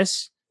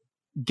status,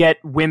 get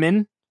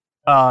women,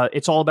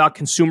 it's all about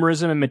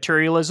consumerism and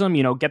materialism.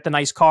 Get the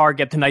nice car,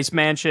 get the nice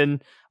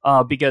mansion,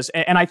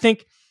 and I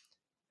think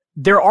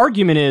their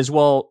argument is,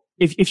 well,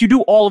 if you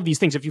do all of these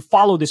things, if you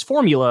follow this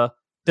formula,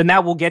 then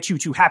that will get you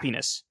to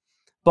happiness.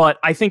 But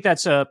I think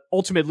that's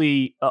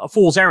ultimately a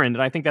fool's errand,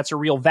 and I think that's a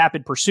real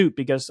vapid pursuit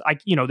because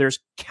there's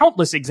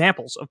countless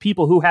examples of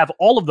people who have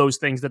all of those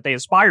things that they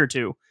aspire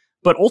to,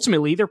 but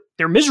ultimately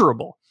they're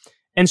miserable.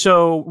 And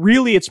so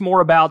really it's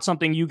more about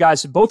something you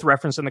guys have both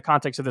referenced in the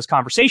context of this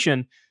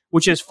conversation,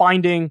 which is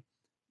finding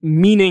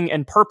meaning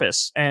and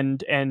purpose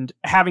and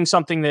having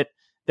something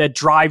that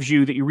drives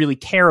you, that you really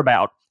care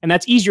about. And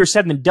that's easier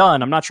said than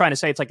done. I'm not trying to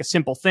say it's like a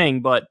simple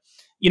thing, but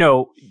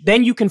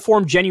then you can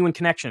form genuine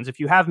connections. If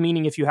you have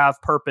meaning, if you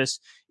have purpose,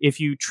 if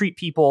you treat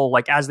people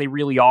like as they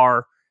really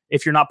are,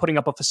 if you're not putting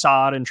up a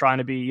facade and trying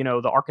to be,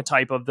 the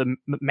archetype of the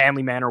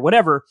manly man or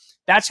whatever,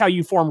 that's how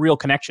you form real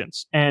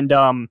connections. And,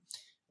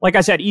 like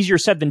I said, easier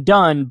said than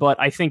done, but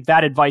I think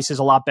that advice is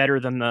a lot better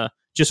than the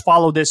just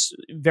follow this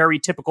very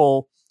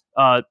typical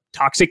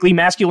toxically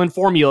masculine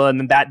formula and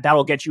then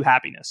that'll get you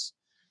happiness.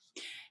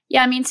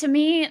 Yeah, I mean, to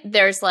me,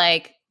 they're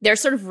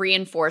sort of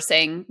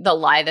reinforcing the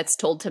lie that's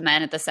told to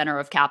men at the center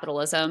of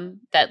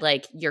capitalism, that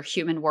like your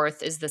human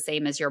worth is the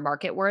same as your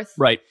market worth.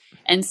 Right.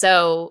 And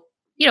so,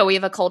 we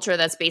have a culture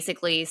that's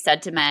basically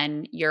said to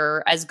men,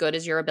 you're as good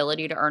as your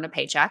ability to earn a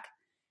paycheck,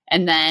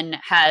 and then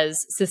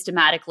has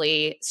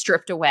systematically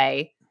stripped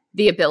away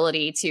the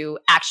ability to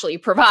actually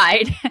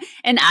provide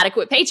an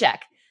adequate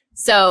paycheck.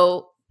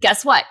 So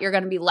guess what? You're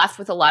going to be left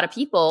with a lot of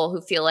people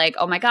who feel like,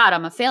 oh my God,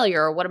 I'm a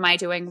failure. What am I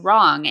doing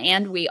wrong?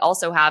 And we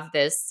also have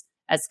this,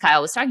 as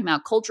Kyle was talking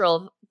about,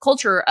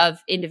 culture of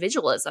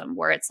individualism,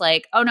 where it's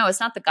like, oh no, it's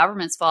not the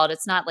government's fault.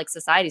 It's not like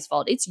society's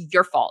fault. It's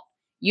your fault.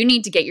 You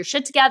need to get your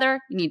shit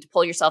together. You need to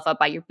pull yourself up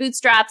by your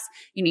bootstraps.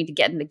 You need to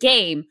get in the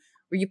game,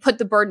 where you put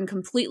the burden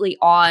completely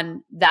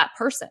on that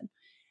person.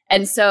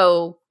 And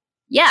so,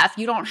 yeah, if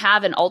you don't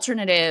have an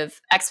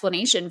alternative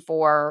explanation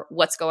for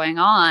what's going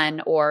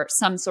on or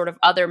some sort of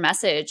other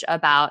message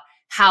about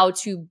how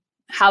to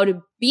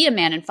be a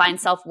man and find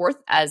self-worth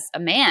as a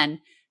man,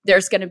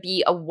 there's going to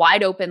be a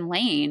wide open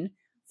lane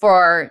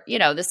for,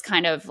 this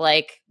kind of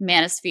like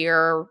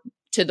manosphere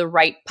to the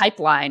right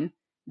pipeline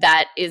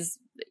that is,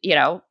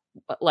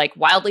 like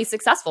wildly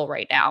successful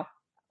right now.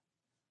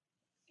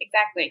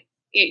 Exactly.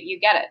 You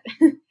get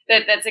it.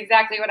 That's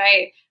exactly what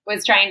I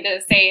was trying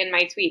to say in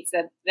my tweets,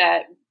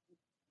 that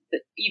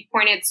you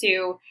pointed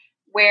to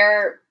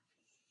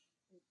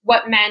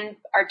what men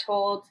are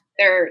told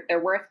their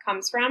worth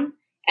comes from,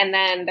 and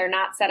then they're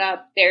not set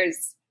up.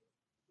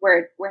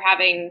 We're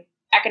having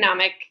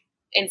economic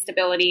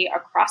instability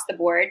across the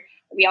board.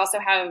 We also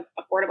have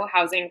affordable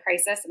housing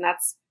crisis, and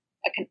that's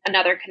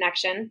another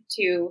connection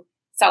to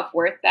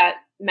self-worth, that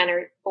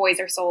boys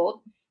are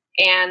sold,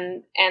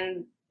 and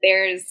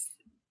there's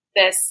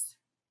this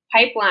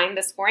pipeline,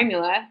 this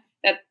formula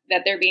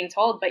that they're being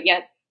told, but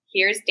yet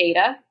here's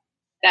data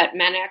that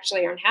men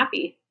actually aren't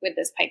happy with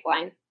this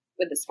pipeline,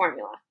 with this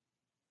formula.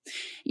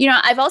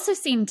 I've also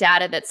seen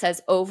data that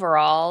says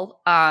overall,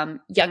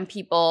 young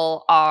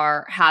people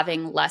are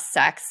having less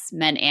sex,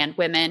 men and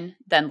women,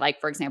 than like,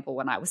 for example,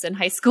 when I was in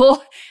high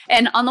school.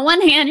 And on the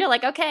one hand, you're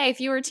like, okay,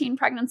 fewer teen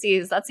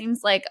pregnancies, that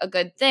seems like a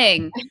good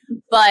thing.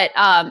 But,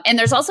 and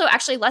there's also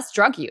actually less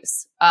drug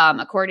use,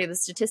 according to the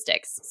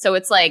statistics. So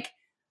it's like,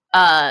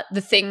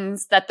 the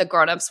things that the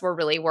grownups were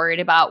really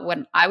worried about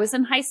when I was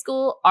in high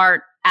school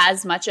aren't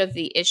as much of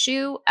the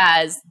issue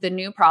as the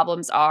new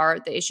problems are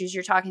the issues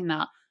you're talking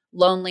about: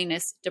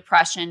 loneliness,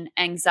 depression,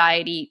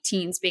 anxiety,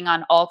 teens being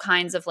on all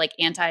kinds of like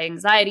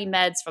anti-anxiety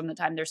meds from the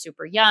time they're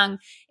super young,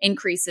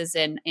 increases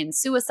in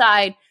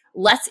suicide,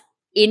 less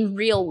in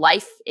real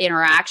life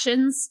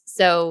interactions.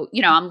 So,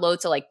 I'm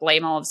loath to like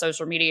blame all of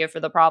social media for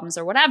the problems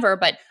or whatever,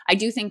 but I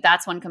do think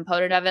that's one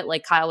component of it.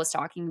 Like Kyle was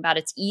talking about,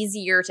 it's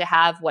easier to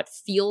have what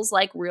feels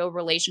like real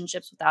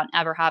relationships without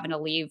ever having to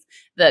leave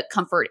the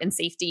comfort and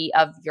safety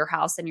of your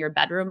house and your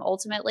bedroom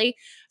ultimately.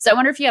 So I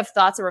wonder if you have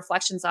thoughts or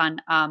reflections on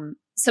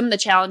some of the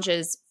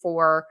challenges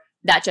for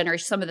that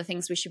generation, some of the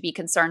things we should be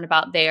concerned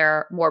about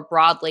there more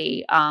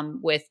broadly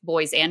with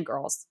boys and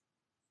girls.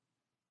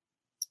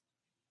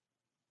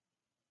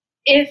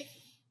 If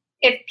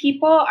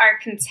people are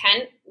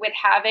content with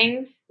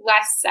having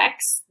less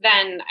sex,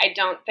 then I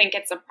don't think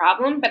it's a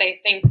problem. But I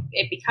think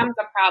it becomes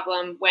a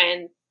problem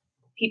when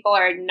people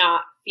are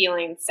not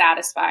feeling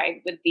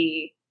satisfied with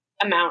the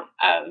amount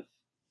of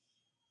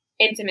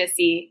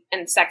intimacy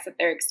and sex that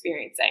they're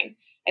experiencing.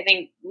 I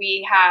think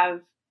we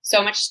have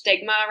so much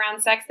stigma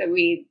around sex that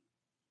we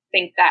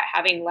think that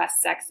having less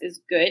sex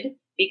is good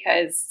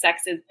because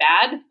sex is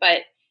bad. But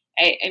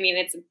I mean,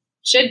 it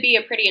should be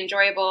a pretty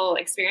enjoyable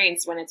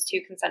experience when it's two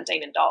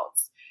consenting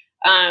adults.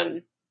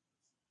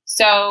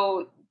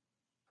 So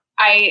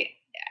I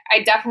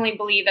definitely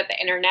believe that the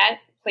internet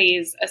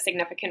plays a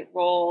significant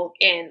role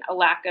in a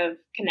lack of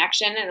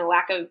connection and a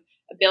lack of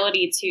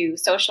ability to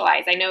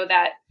socialize. I know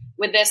that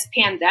with this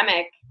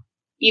pandemic,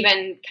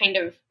 even kind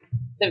of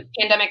the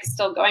pandemic is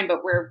still going,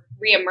 but we're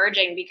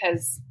reemerging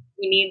because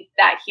we need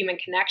that human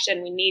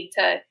connection. We need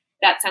to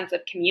that sense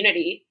of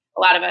community.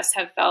 A lot of us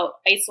have felt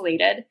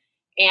isolated,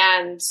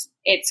 and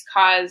it's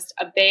caused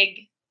a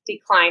big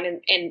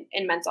decline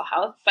in mental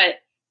health. But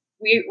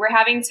we're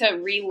having to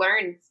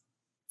relearn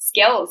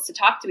skills to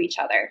talk to each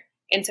other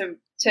and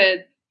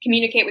to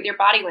communicate with your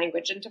body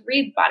language and to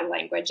read body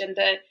language and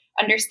to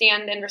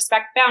understand and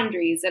respect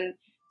boundaries. And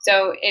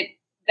so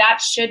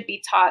that should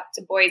be taught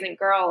to boys and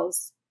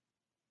girls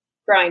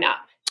growing up,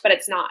 but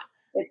it's not.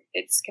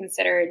 It's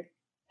considered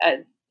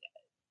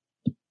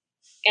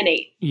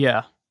innate.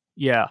 Yeah.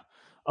 Yeah.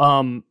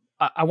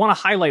 I want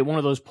to highlight one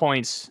of those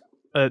points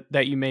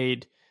that you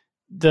made.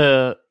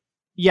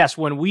 Yes,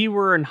 when we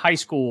were in high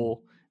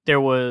school,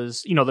 there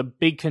was, the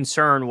big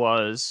concern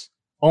was,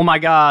 oh my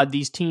God,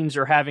 these teens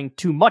are having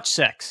too much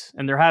sex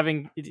and they're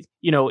having,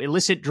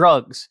 illicit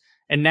drugs.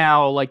 And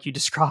now, like you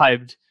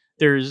described,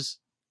 there's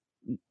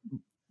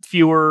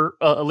fewer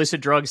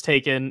illicit drugs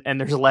taken and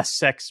there's less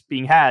sex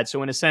being had.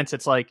 So in a sense,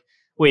 it's like,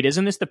 wait,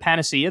 isn't this the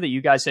panacea that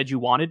you guys said you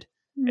wanted?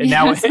 And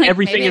now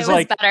everything is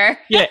like, better.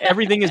 Yeah,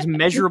 everything is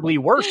measurably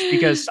worse,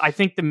 because I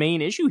think the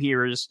main issue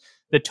here is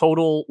the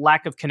total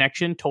lack of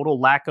connection, total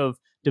lack of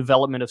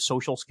development of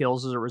social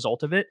skills as a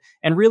result of it.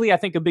 And really, I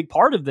think a big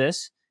part of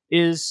this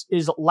is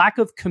lack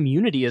of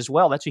community as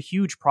well. That's a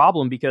huge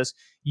problem, because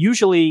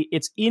usually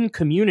it's in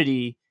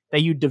community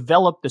that you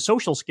develop the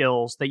social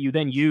skills that you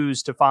then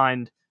use to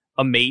find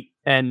a mate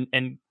and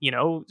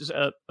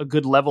a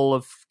good level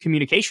of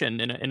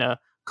communication in a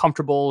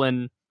comfortable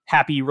and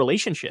happy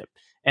relationship.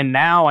 And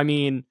now,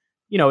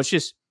 it's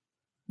just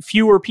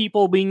fewer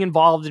people being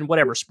involved in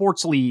whatever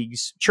sports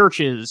leagues,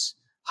 churches,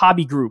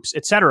 hobby groups,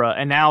 etc.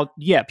 And now,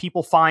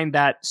 people find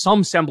that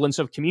some semblance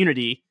of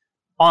community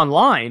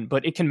online,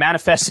 but it can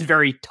manifest in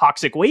very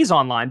toxic ways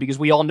online, because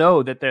we all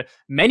know that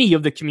many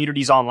of the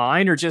communities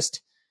online are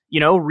just,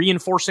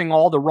 reinforcing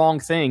all the wrong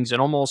things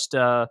and almost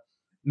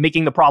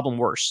making the problem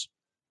worse.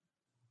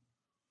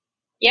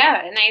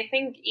 Yeah, and I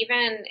think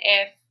even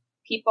if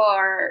people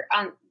are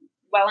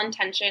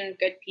well-intentioned,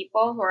 good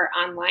people who are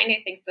online,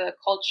 I think the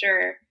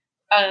culture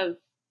of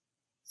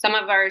some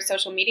of our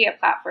social media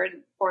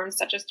platforms,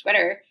 such as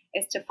Twitter,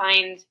 is to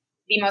find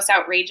the most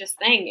outrageous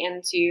thing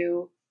and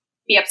to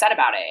be upset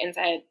about it and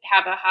to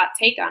have a hot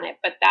take on it.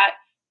 But that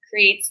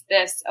creates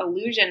this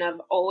illusion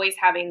of always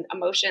having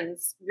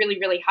emotions really,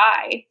 really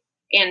high,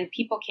 and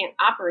people can't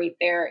operate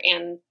there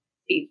and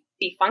be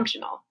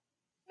functional.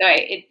 So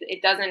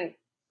it doesn't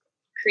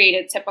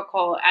create a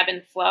typical ebb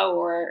and flow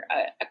or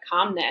a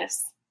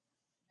calmness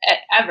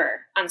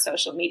ever on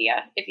social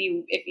media if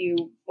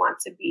you want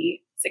to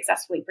be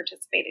successfully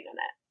participating in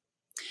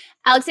it.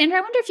 Alexandra,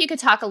 I wonder if you could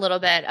talk a little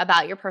bit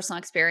about your personal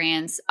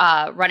experience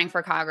running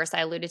for Congress. I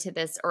alluded to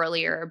this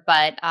earlier,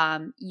 but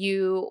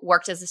you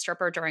worked as a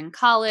stripper during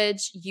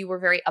college. You were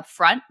very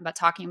upfront about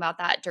talking about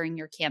that during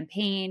your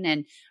campaign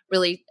and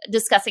really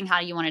discussing how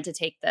you wanted to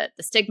take the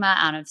stigma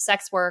out of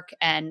sex work.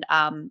 And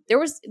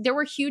there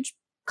were huge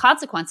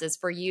consequences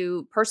for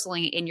you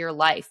personally in your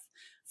life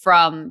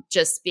from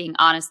just being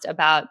honest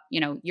about,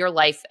 your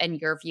life and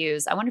your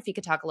views. I wonder if you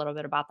could talk a little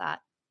bit about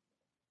that.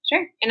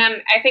 Sure. And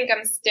I think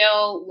I'm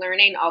still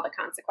learning all the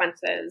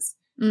consequences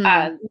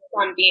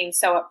from being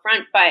so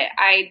upfront, but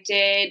I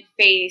did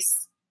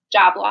face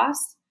job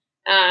loss.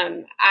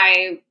 When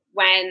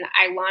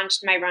I launched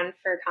my run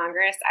for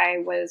Congress, I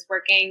was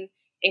working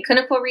in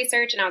clinical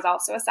research and I was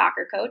also a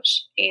soccer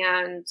coach,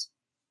 and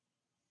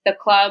the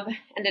club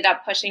ended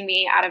up pushing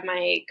me out of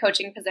my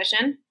coaching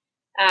position.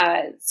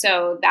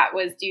 So that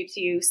was due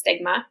to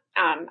stigma.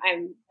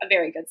 I'm a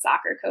very good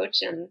soccer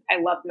coach and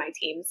I loved my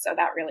team, so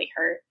that really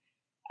hurt.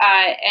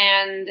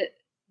 And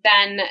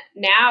then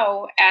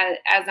now,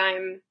 as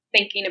I'm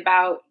thinking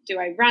about, do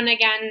I run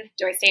again?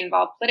 Do I stay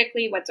involved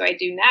politically? What do I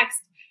do next?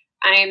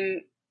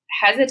 I'm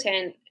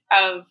hesitant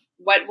of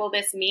what will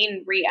this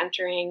mean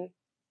re-entering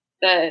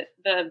the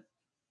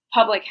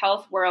public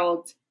health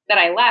world that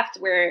I left,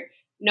 where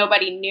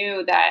nobody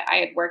knew that I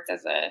had worked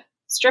as a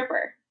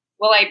stripper.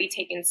 Will I be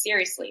taken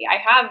seriously? I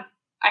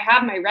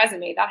have my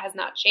resume, that has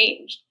not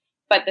changed,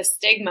 but the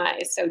stigma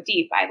is so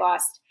deep. I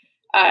lost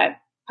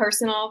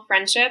personal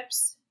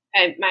friendships.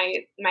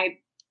 My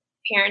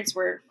parents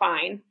were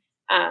fine,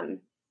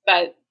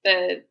 but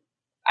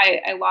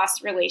I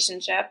lost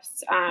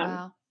relationships.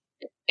 Wow.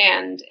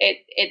 And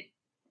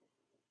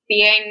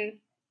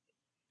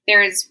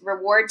there is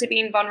reward to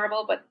being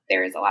vulnerable, but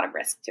there is a lot of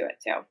risk to it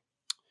too.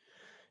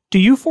 Do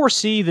you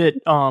foresee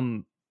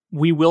that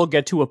we will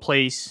get to a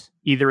place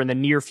either in the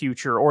near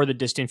future or the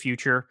distant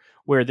future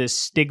where this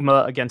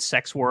stigma against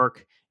sex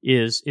work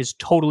is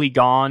totally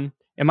gone?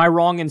 Am I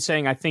wrong in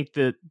saying I think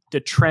that the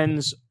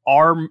trends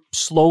are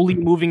slowly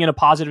moving in a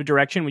positive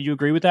direction? Would you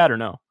agree with that or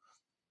no?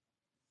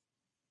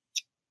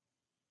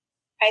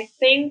 I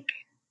think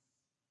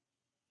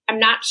I'm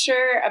not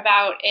sure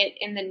about it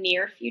in the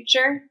near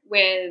future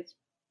with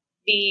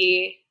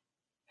the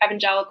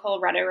evangelical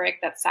rhetoric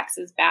that sex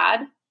is bad,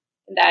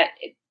 and that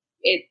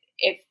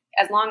if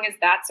as long as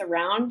that's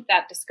around,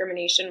 that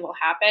discrimination will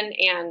happen,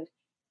 and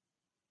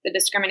the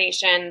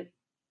discrimination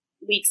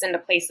leaks into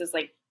places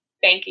like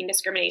banking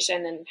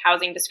discrimination and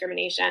housing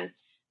discrimination.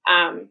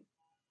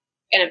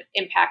 and it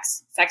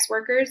impacts sex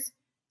workers.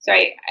 So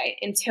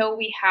until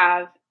we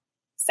have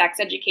sex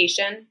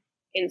education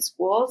in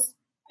schools,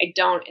 I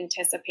don't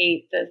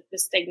anticipate the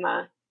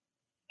stigma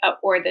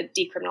or the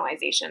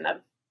decriminalization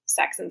of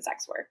sex and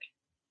sex work.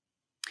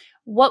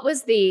 What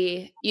was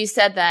you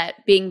said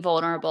that being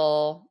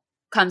vulnerable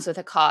comes with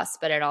a cost,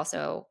 but it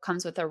also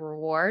comes with a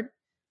reward.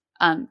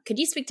 Could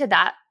you speak to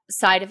that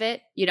side of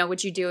it?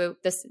 Would you do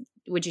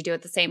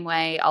it the same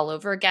way all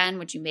over again?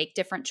 Would you make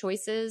different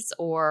choices,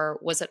 or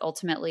was it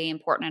ultimately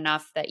important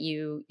enough that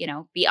you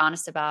be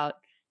honest about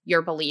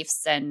your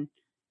beliefs and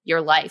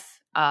your life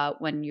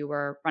when you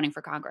were running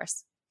for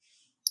Congress?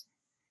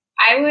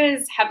 I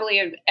was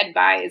heavily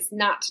advised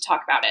not to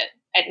talk about it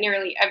at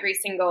nearly every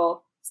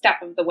single step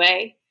of the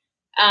way,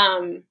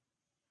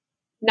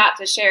 not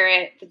to share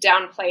it, to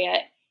downplay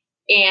it.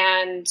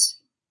 And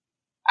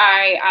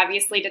I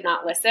obviously did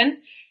not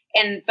listen.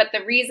 But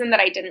the reason that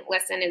I didn't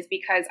listen is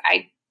because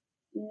I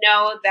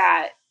know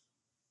that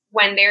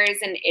when there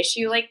is an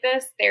issue like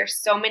this, there's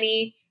so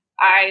many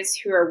eyes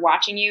who are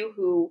watching you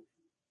who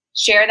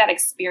share that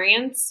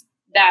experience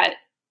that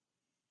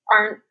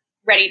aren't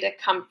ready to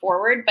come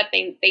forward, but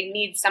they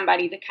need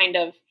somebody to kind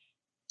of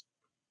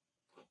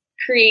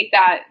create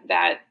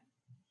that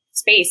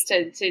space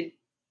to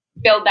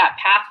build that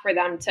path for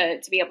them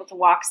to be able to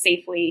walk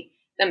safely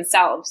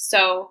themselves.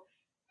 So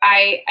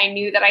I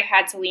knew that I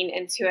had to lean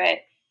into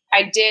it.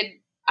 I did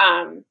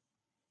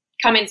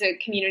come into a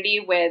community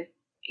with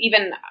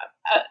even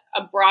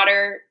a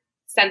broader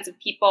sense of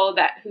people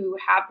who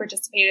have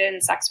participated in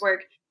sex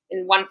work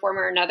in one form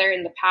or another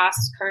in the past,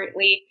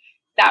 currently.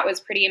 That was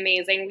pretty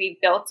amazing. We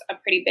built a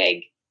pretty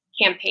big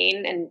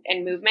campaign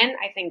and movement.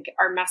 I think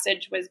our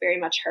message was very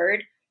much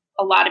heard.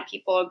 A lot of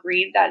people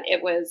agreed that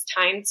it was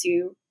time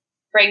to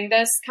bring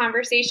this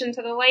conversation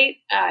to the light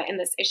and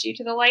this issue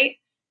to the light.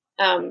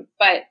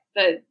 But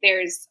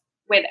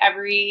with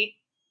every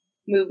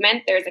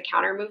movement, there's a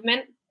counter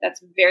movement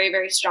that's very,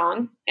 very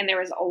strong. And there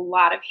was a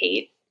lot of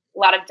hate, a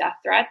lot of death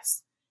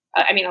threats.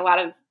 A lot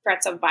of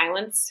threats of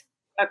violence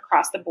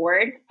across the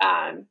board.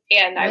 And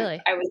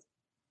really? I was,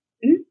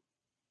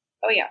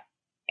 oh yeah.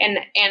 And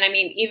I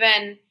mean,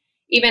 even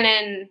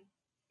in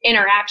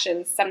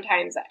interactions,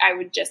 sometimes I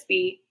would just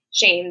be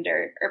shamed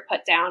or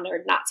put down or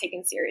not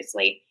taken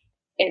seriously.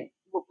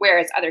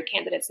 Whereas other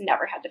candidates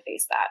never had to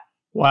face that.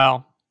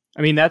 Wow.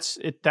 I mean, that's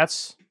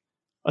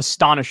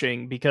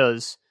astonishing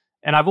because,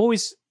 and I've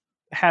always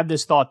had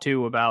this thought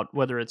too about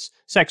whether it's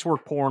sex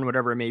work, porn,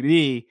 whatever it may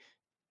be,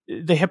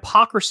 the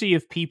hypocrisy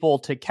of people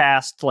to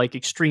cast like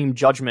extreme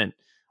judgment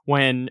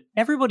when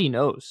everybody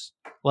knows,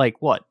 like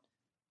what,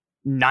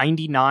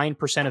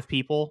 99% of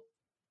people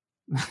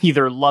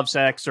either love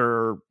sex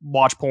or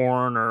watch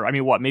porn, or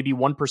maybe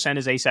 1%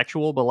 is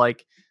asexual, but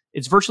like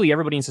it's virtually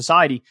everybody in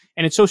society.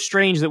 And it's so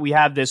strange that we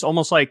have this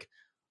almost like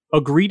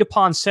agreed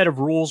upon set of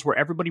rules where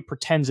everybody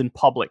pretends in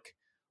public.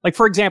 Like,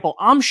 for example,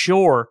 I'm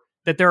sure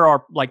that there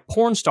are like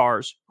porn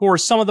stars who are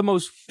some of the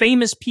most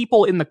famous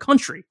people in the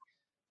country,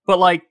 but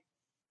like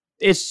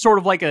it's sort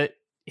of like a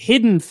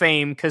hidden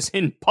fame because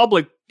in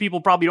public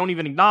people probably don't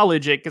even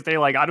acknowledge it because they're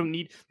like,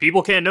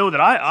 people can't know that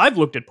I've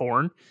looked at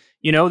porn.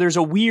 There's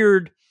a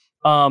weird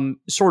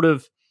sort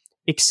of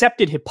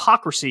accepted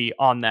hypocrisy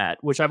on that,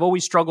 which I've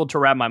always struggled to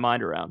wrap my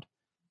mind around.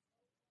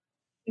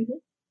 Mm-hmm.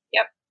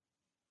 Yep.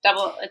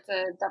 It's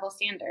a double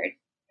standard.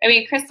 I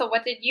mean, Crystal,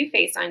 what did you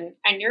face on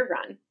your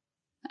run?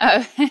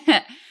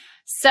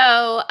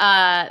 So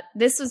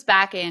this was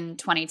back in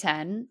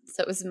 2010.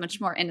 So it was a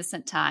much more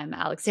innocent time,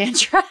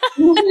 Alexandra.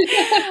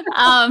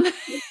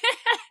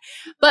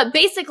 But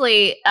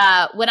basically,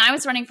 when I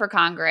was running for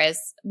Congress,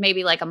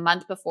 maybe like a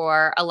month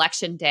before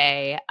Election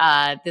Day,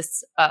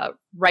 this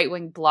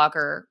right-wing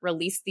blogger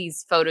released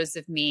these photos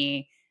of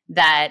me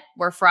that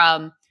were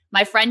from,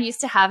 my friend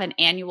used to have an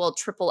annual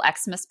triple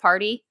Xmas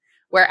party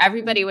where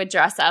everybody would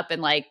dress up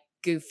in like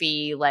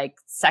goofy, like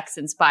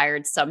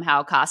sex-inspired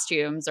somehow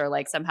costumes or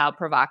like somehow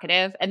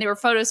provocative. And they were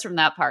photos from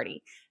that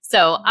party.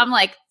 So I'm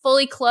like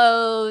fully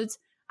clothed.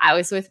 I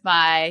was with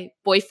my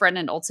boyfriend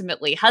and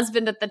ultimately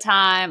husband at the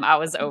time. I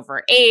was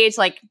over age.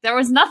 Like there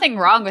was nothing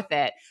wrong with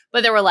it,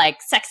 but there were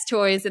like sex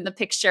toys in the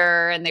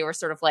picture and they were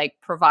sort of like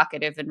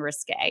provocative and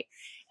risque.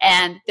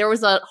 And there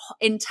was an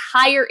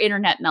entire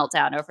internet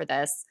meltdown over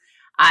this.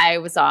 I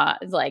was on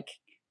like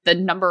the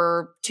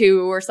number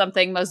 2 or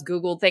something most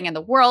Googled thing in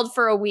the world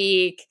for a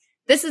week.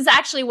 This is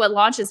actually what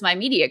launches my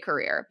media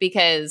career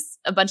because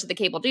a bunch of the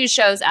cable news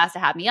shows asked to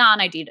have me on.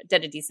 I did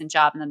a decent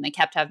job, and then they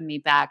kept having me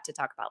back to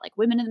talk about like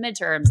women in the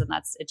midterms, and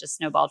it just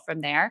snowballed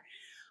from there.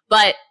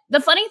 But the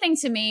funny thing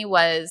to me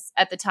was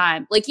at the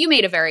time, like you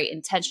made a very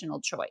intentional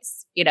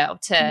choice,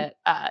 to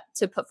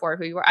put forward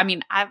who you were. I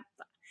mean, I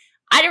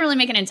didn't really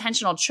make an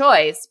intentional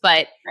choice,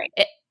 but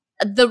right.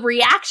 The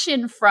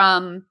reaction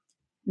from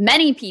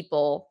many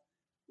people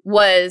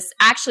was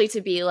actually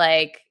to be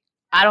like,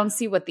 I don't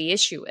see what the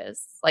issue is.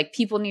 Like,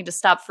 people need to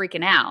stop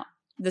freaking out.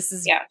 This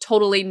is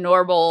totally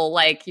normal.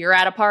 Like, you're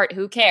at a part,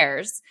 who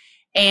cares?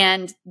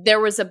 And there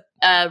was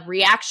a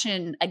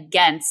reaction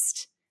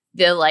against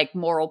the like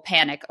moral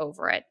panic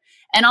over it.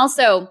 And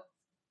also,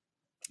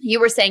 you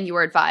were saying you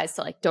were advised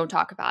to like, don't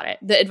talk about it.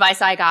 The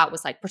advice I got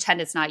was like, pretend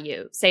it's not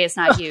you, say it's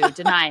not you,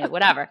 deny it,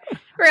 whatever.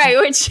 Right.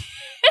 Which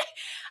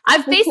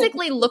I've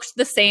basically looked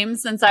the same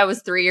since I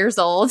was 3 years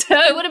old.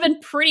 It would have been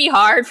pretty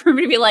hard for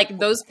me to be like,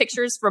 those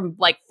pictures from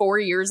like 4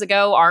 years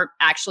ago aren't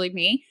actually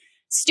me.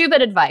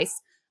 Stupid advice.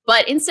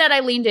 But instead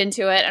I leaned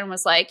into it and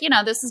was like, you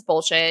know, this is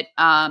bullshit.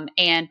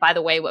 And by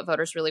the way, what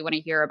voters really want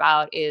to hear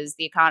about is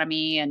the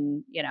economy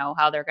and, you know,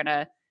 how they're going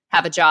to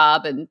have a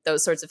job, and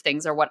those sorts of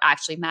things are what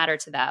actually matter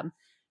to them.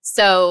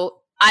 So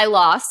I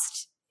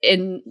lost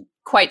in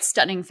quite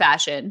stunning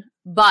fashion,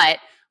 but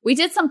we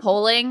did some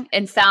polling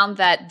and found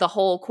that the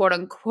whole quote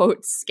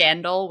unquote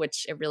scandal,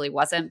 which it really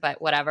wasn't,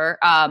 but whatever,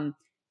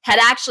 had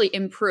actually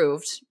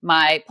improved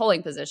my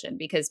polling position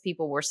because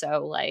people were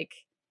so like,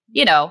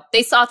 you know,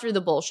 they saw through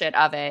the bullshit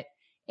of it.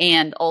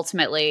 And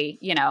ultimately,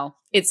 you know,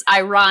 it's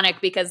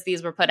ironic because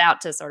these were put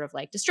out to sort of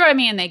like destroy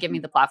me and they give me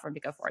the platform to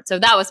go for it. So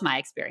that was my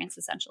experience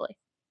essentially.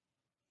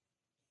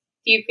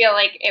 Do you feel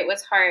like it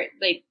was hard?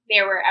 Like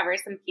there were ever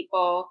some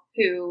people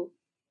who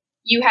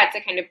you had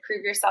to kind of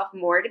prove yourself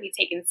more to be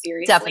taken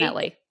seriously?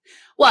 Definitely.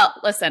 Well,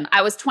 listen,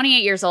 I was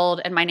 28 years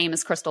old and my name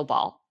is Crystal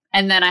Ball.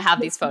 And then I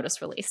have these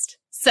photos released.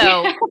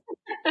 So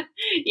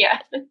yeah,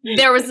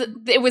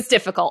 it was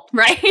difficult,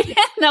 right?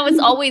 That was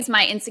always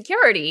my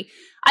insecurity.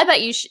 I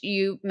bet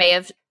you may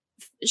have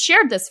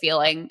shared this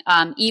feeling,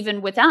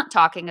 even without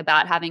talking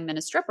about having been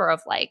a stripper,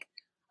 of like,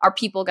 are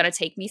people going to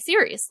take me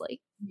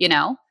seriously? You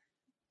know,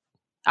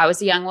 I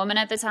was a young woman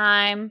at the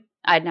time.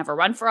 I'd never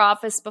run for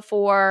office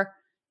before.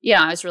 You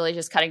know, I was really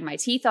just cutting my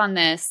teeth on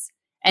this.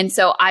 And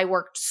so I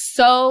worked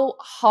so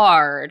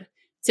hard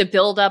to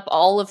build up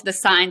all of the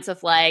signs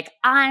of like,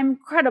 I'm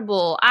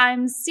credible,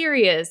 I'm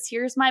serious,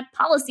 here's my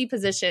policy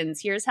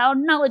positions, here's how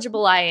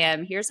knowledgeable I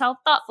am, here's how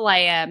thoughtful I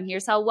am,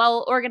 here's how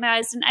well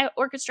organized and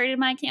orchestrated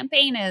my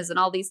campaign is, and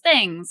all these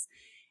things.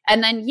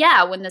 And then,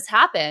 yeah, when this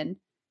happened,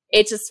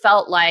 it just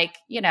felt like,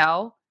 you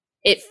know,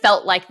 it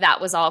felt like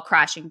that was all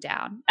crashing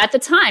down. At the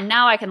time,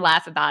 now I can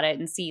laugh about it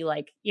and see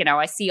like, you know,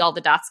 I see all the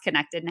dots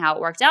connected and how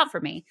it worked out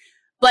for me.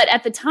 But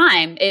at the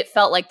time, it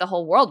felt like the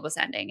whole world was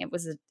ending. It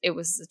was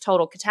a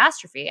total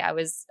catastrophe. I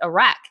was a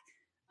wreck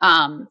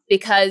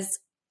because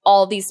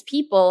all these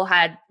people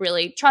had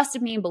really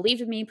trusted me,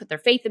 believed in me, put their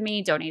faith in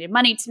me, donated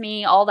money to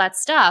me, all that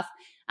stuff.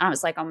 And I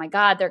was like, oh my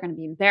God, they're going to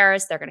be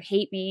embarrassed. They're going to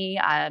hate me.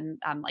 I'm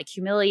like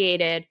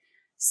humiliated.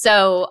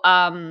 So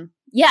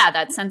yeah,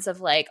 that sense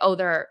of like, oh,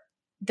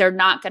 they're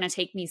not going to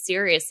take me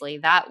seriously.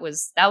 That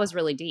was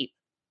really deep.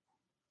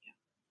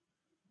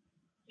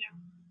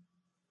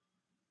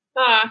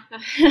 Oh,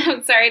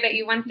 I'm sorry that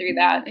you went through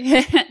that.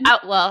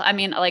 Well, I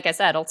mean, like I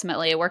said,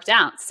 ultimately it worked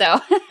out.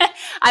 So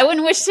I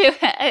wouldn't wish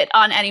it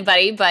on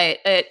anybody, but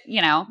it,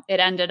 you know, it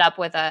ended up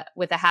with a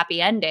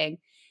happy ending.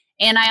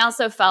 And I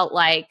also felt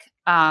like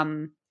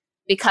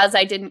because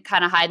I didn't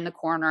kind of hide in the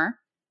corner,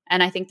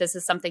 and I think this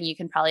is something you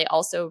can probably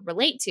also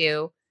relate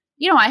to.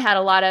 You know, I had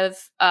a lot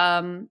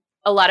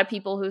of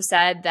people who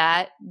said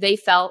that they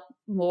felt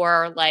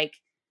more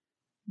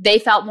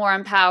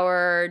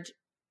empowered.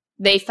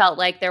 They felt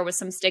like there was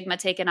some stigma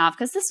taken off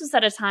because this was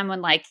at a time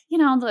when, like, you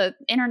know, the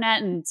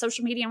internet and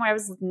social media and whatever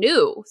was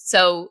new.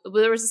 So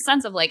there was a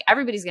sense of like,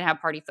 everybody's going to have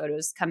party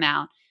photos come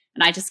out.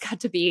 And I just got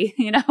to be,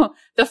 you know,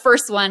 the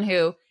first one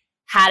who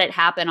had it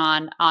happen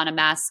on a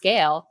mass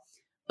scale.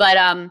 But,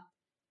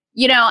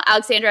 you know,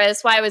 Alexandra,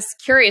 that's why I was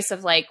curious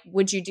of like,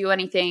 would you do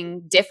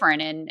anything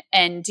different?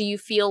 And do you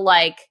feel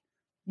like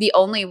the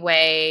only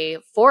way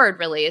forward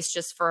really is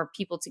just for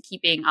people to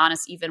keep being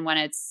honest, even when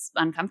it's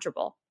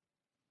uncomfortable?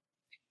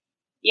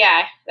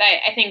 Yeah,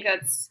 I think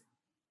that's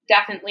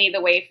definitely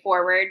the way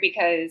forward,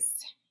 because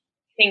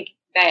I think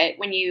that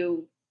when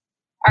you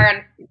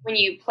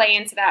play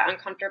into that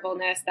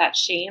uncomfortableness, that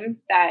shame,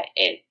 that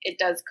it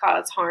does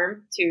cause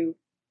harm to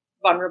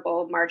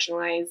vulnerable,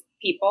 marginalized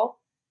people.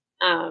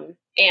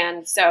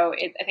 And so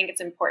I think it's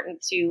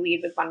important to lead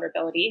with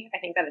vulnerability. I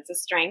think that it's a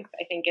strength.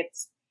 I think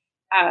it's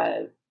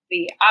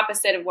the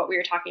opposite of what we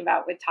were talking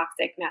about with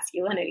toxic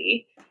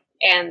masculinity.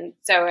 And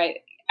so I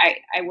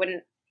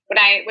wouldn't,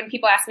 when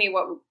people ask me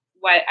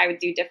what I would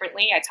do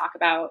differently, I talk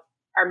about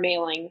our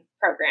mail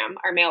program.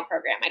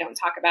 I don't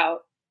talk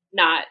about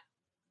not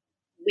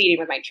leading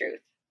with my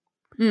truth.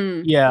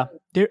 Yeah.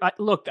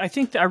 Look, I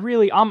think that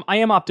I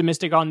am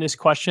optimistic on this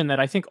question, that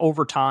I think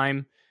over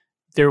time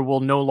there will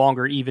no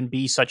longer even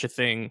be such a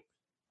thing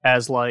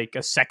as like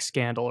a sex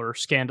scandal or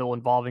scandal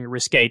involving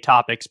risque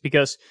topics,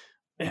 because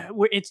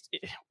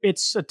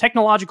it's a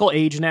technological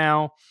age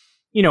now.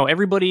 You know,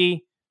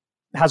 everybody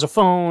has a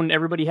phone,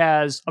 everybody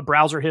has a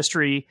browser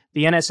history.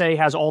 The NSA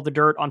has all the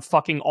dirt on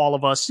fucking all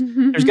of us.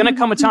 There's going to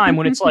come a time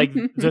when it's like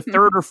the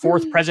third or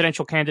fourth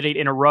presidential candidate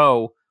in a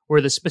row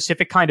where the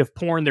specific kind of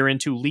porn they're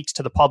into leaks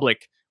to the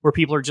public, where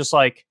people are just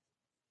like,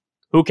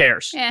 who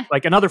cares? Yeah.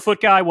 Like another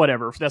foot guy,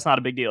 whatever. That's not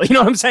a big deal. You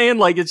know what I'm saying?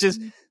 Like, it's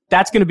just,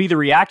 that's going to be the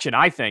reaction,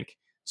 I think.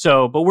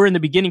 So, but we're in the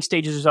beginning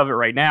stages of it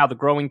right now. The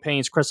growing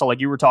pains, Crystal,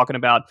 like you were talking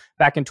about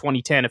back in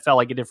 2010, it felt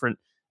like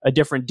a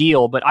different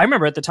deal. But I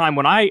remember at the time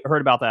when I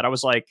heard about that, I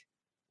was like,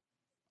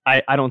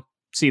 I don't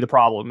see the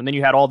problem. And then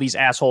you had all these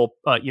asshole,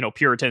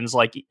 Puritans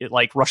like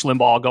Rush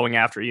Limbaugh going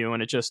after you.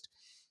 And it just,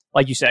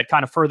 like you said,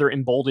 kind of further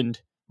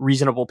emboldened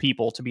reasonable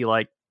people to be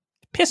like,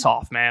 piss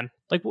off, man.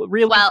 Like,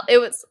 really? Well,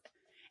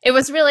 it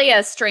was really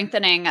a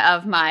strengthening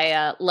of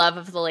my love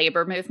of the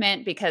labor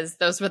movement, because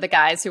those were the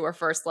guys who were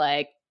first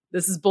like,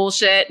 this is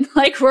bullshit.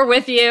 Like, we're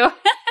with you. I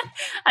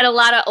had a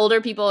lot of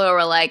older people who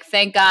were like,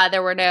 thank God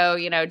there were no,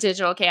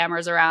 digital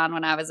cameras around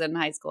when I was in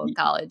high school and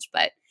college.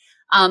 But,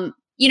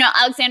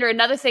 Alexandra,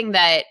 another thing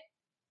that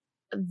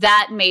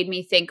made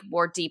me think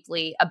more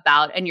deeply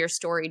about, and your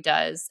story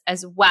does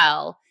as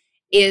well,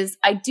 is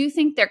I do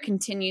think there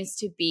continues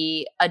to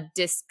be a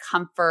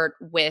discomfort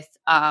with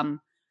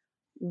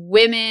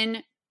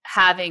women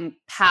having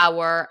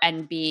power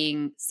and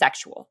being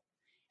sexual.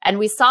 And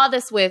we saw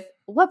this with,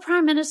 what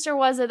prime minister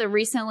was it that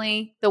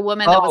recently, the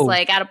woman that was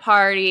like at a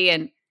party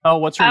and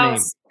what's her name?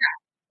 Is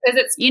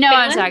it what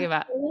I'm talking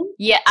about?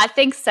 Yeah, I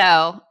think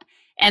so.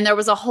 And there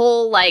was a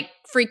whole like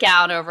freak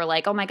out over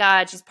like, oh my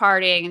God, she's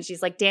partying and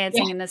she's like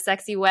dancing in this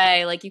sexy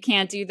way. Like, you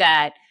can't do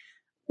that.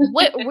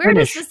 Where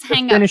does this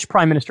hang up? Finnish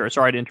prime minister.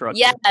 Sorry to interrupt.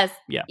 Yes.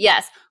 Yeah.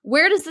 Yes.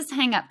 Where does this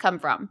hang up come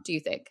from, do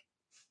you think?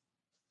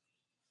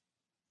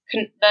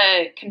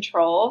 The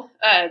control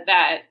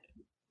that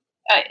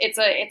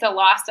it's a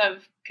loss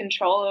of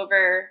control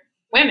over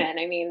women.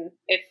 I mean,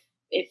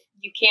 if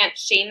you can't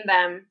shame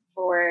them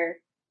for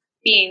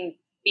being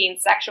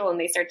sexual and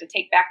they start to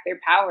take back their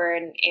power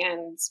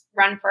and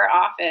run for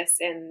office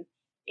and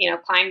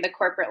climb the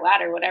corporate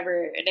ladder,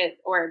 whatever it is,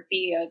 or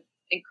be an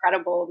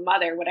incredible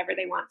mother, whatever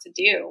they want to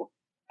do,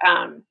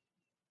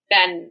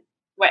 then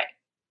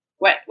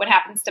what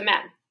happens to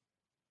men?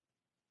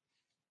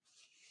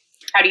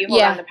 How do you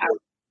hold on to power?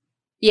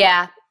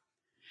 Yeah.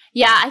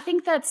 I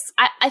think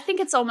I think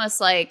it's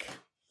almost like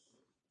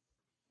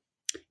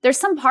there's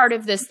some part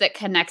of this that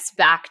connects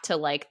back to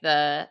like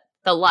the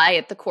lie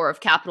at the core of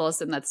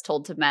capitalism that's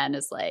told to men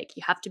is like,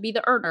 you have to be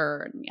the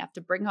earner and you have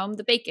to bring home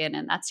the bacon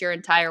and that's your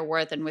entire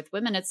worth. And with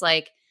women, it's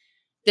like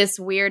this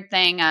weird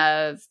thing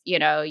of,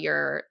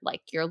 your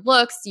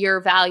looks,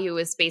 your value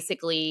is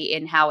basically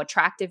in how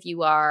attractive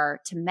you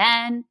are to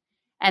men.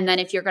 And then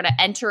if you're going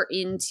to enter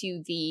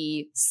into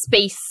the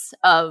space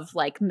of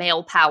like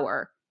male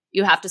power,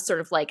 you have to sort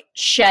of like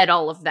shed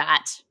all of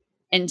that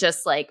and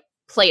just like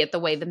play it the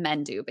way the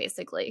men do,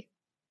 basically.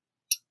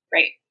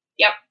 Right.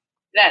 Yep.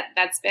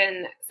 That's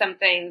been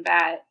something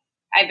that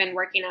I've been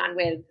working on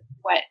with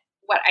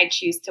what I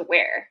choose to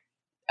wear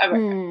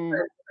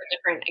for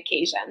different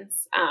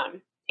occasions.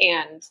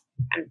 And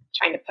I'm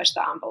trying to push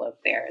the envelope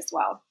there as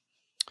well.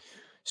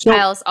 So,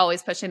 Kyle's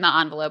always pushing the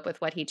envelope with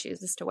what he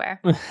chooses to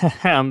wear. look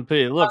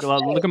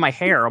at my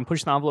hair. I'm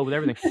pushing the envelope with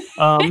everything.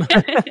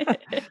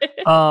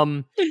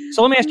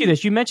 So let me ask you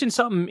this. You mentioned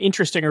something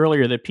interesting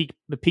earlier that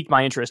piqued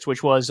my interest,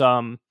 which was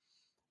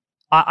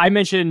I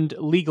mentioned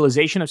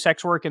legalization of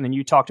sex work, and then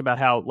you talked about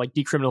how like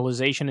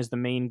decriminalization is the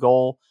main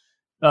goal.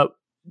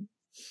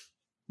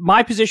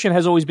 My position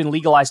has always been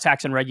legalize,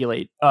 tax, and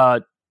regulate.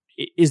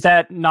 Is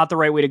that not the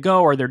right way to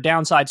go? Are there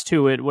downsides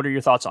to it? What are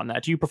your thoughts on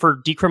that? Do you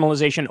prefer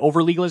decriminalization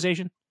over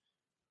legalization?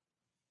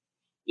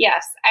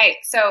 Yes.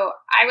 So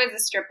I was a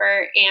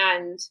stripper,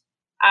 and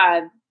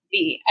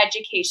the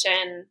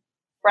education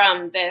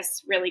from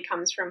this really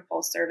comes from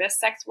full service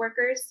sex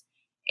workers.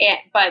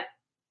 But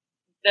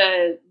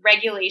the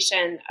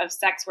regulation of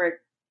sex work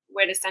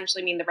would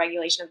essentially mean the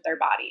regulation of their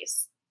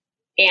bodies.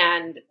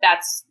 And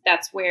that's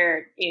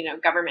where,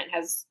 government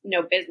has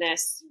no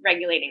business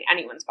regulating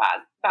anyone's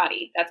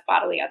body. That's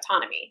bodily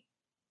autonomy.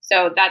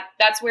 So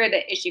that's where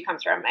the issue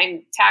comes from.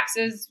 And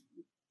taxes,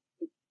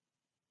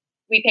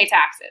 we pay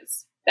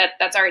taxes.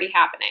 That's already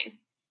happening.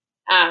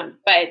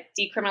 But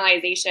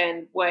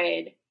decriminalization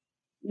would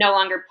no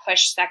longer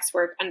push sex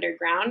work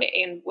underground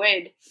and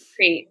would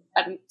create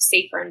a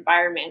safer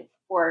environment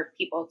for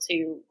people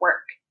to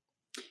work.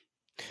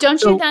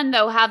 Don't you then,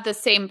 though, have the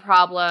same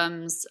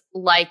problems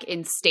like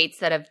in states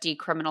that have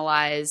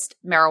decriminalized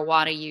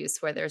marijuana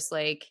use, where there's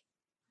like,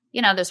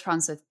 there's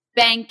problems with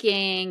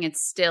banking.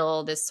 It's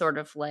still this sort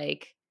of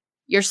like,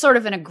 you're sort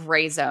of in a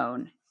gray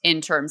zone in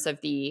terms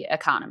of the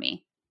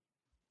economy.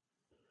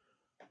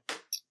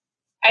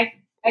 I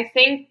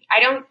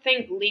don't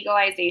think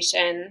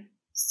legalization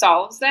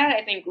solves that.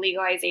 I think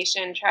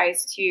legalization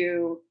tries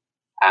to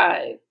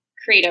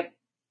create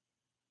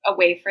a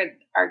way for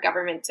our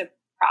government to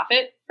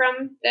profit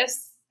from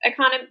this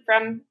economy,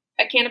 from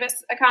a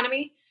cannabis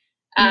economy.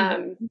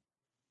 Mm-hmm.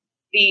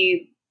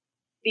 The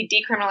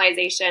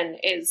decriminalization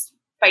is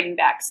fighting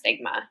back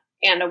stigma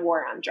and a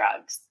war on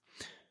drugs.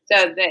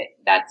 So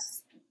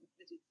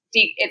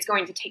it's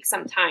going to take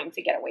some time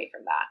to get away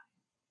from that.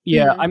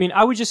 Yeah, Mm-hmm. I mean,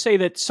 I would just say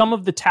that some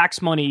of the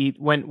tax money,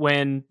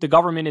 when the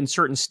government in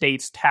certain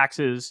states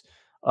taxes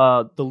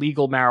the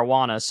legal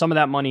marijuana, some of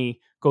that money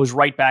goes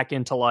right back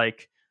into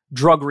like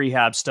drug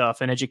rehab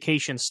stuff and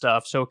education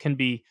stuff. So it can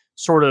be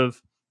sort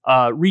of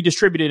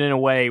redistributed in a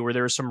way where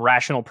there are some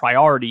rational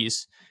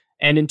priorities.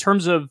 And in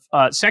terms of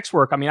sex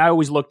work, I mean, I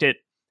always looked at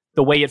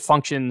the way it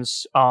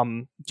functions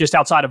just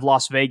outside of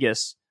Las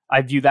Vegas.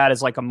 I view that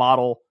as like a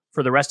model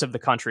for the rest of the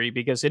country,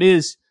 because it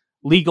is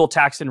legal,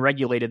 taxed, and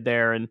regulated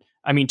there. And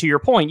I mean, to your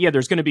point, yeah,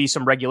 there's going to be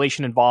some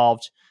regulation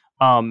involved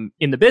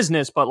in the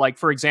business, but like,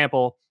 for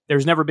example,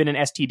 there's never been an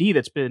STD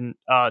that's been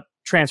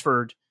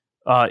transferred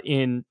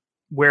in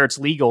where it's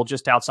legal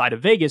just outside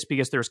of Vegas,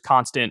 because there's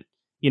constant,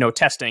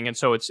 testing. And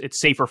so it's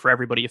safer for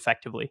everybody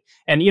effectively.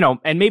 And,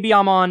 and maybe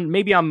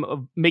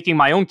I'm making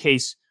my own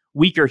case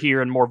weaker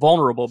here and more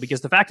vulnerable,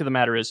 because the fact of the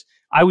matter is,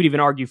 I would even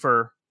argue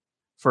for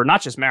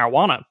not just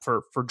marijuana,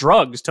 for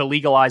drugs, to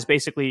legalize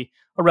basically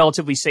a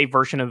relatively safe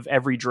version of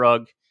every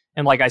drug.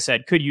 And like I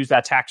said, could use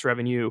that tax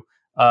revenue,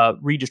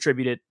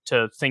 redistribute it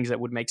to things that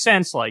would make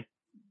sense, like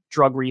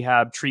drug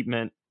rehab,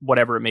 treatment,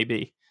 whatever it may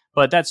be.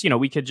 But that's,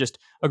 we could just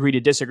agree to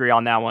disagree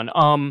on that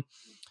one.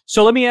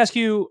 So let me ask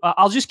you,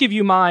 I'll just give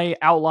you my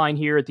outline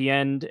here at the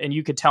end, and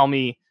you could tell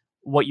me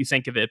what you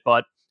think of it.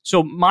 But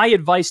so my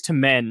advice to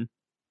men,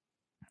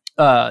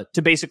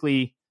 to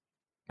basically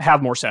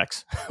have more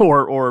sex,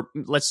 or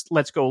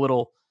let's go a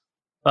little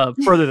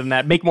further than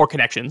that, make more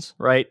connections,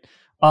 right?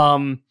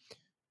 And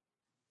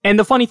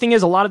the funny thing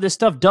is, a lot of this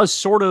stuff does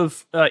sort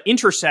of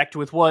intersect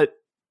with what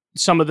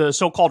some of the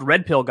so-called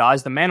red pill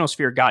guys, the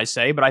manosphere guys,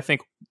 say, but I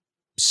think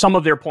some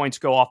of their points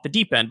go off the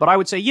deep end. But I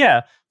would say,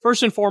 yeah,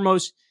 first and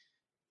foremost,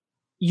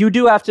 you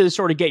do have to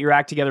sort of get your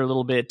act together a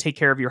little bit, take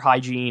care of your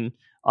hygiene,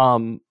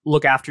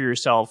 look after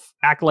yourself,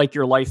 act like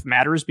your life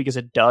matters, because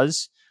it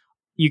does.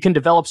 You can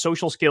develop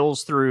social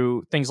skills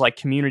through things like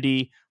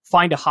community,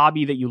 find a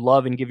hobby that you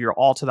love and give your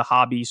all to the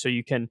hobby, so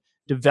you can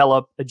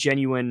develop a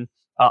genuine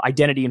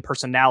identity and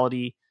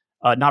personality,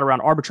 not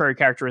around arbitrary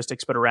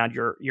characteristics, but around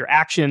your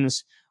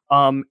actions.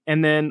 And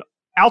then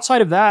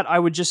outside of that, I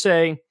would just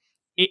say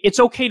it's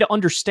okay to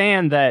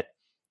understand that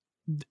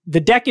the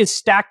deck is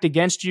stacked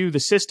against you. The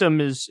system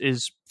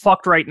is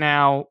fucked right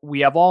now. We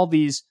have all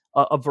these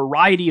a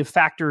variety of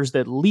factors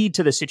that lead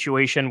to the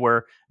situation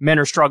where men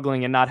are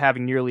struggling and not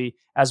having nearly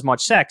as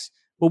much sex.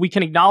 But we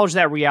can acknowledge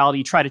that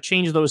reality, try to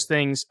change those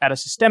things at a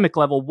systemic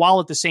level, while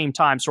at the same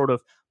time sort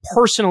of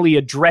personally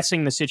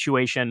addressing the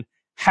situation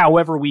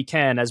however we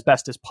can as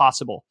best as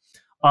possible.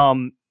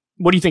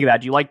 What do you think of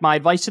that? Do you like my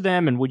advice to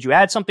them, and would you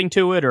add something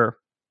to it, or?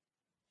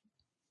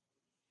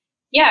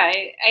 Yeah,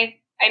 I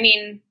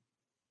mean,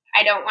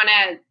 I don't want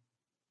to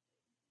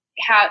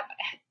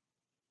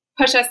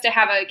push us to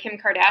have a Kim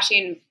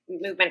Kardashian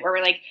movement where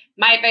we're like,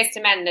 my advice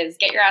to men is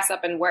get your ass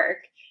up and work.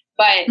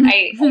 But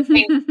I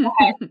think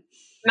that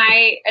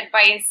my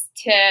advice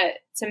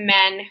to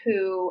men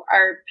who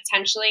are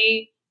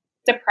potentially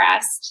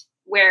depressed,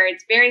 where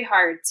it's very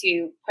hard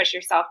to push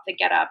yourself to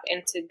get up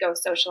and to go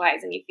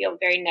socialize, and you feel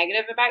very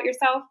negative about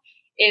yourself,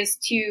 is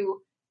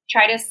to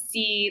try to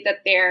see that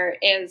there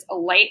is a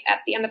light at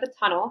the end of the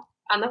tunnel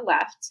on the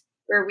left,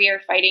 where we are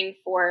fighting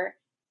for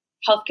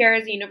healthcare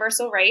as a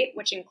universal right,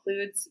 which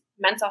includes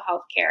mental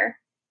health care.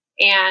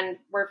 And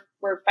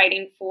we're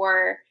fighting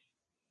for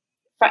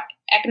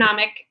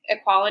economic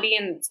equality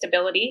and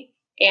stability,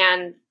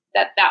 and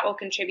that will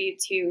contribute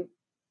to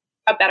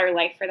a better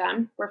life for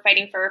them. We're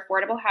fighting for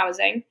affordable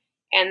housing,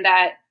 and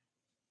that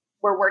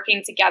we're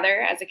working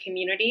together as a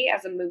community,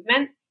 as a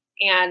movement.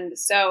 And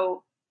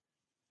so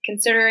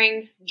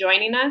considering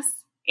joining us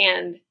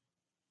and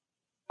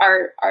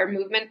our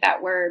movement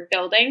that we're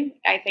building,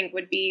 I think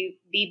would be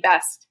the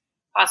best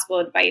possible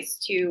advice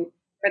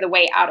for the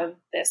way out of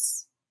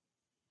this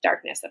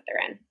darkness that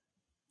they're in.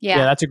 Yeah,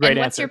 that's a great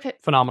answer.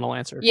 Phenomenal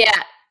answer.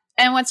 Yeah.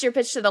 And what's your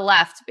pitch to the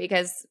left?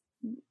 Because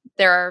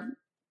there are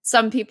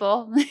some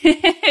people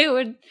who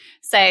would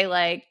say,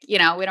 like, we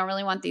don't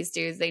really want these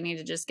dudes. They need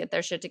to just get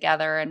their shit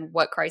together. And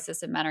what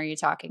crisis in men are you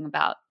talking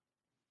about?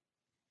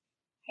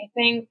 I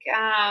think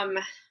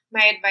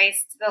my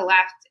advice to the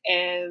left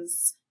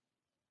is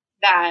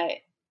that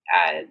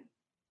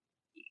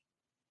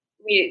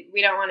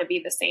we don't want to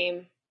be the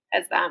same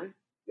as them.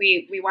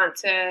 We want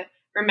to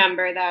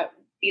remember that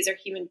these are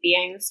human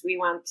beings. We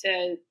want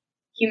to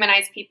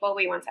humanize people.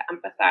 We want to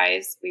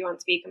empathize. We want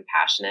to be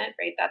compassionate,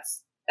 right?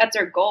 That's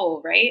our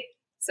goal, right?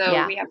 So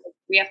yeah. we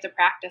have to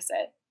practice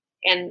it.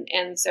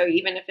 And so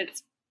even if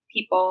it's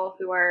people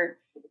who are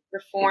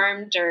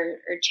reformed or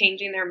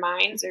changing their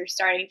minds or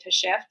starting to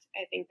shift,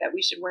 I think that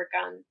we should work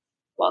on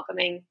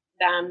welcoming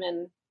them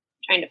and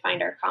trying to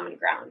find our common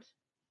ground.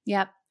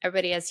 Yep.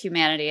 Everybody has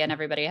humanity and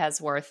everybody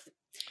has worth.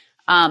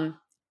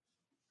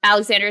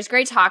 Alexandra, it's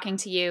great talking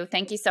to you.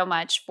 Thank you so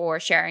much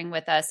for sharing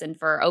with us and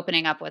for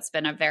opening up what's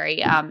been a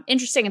very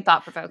interesting and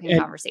thought-provoking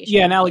conversation.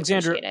 Yeah, and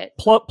Alexandra,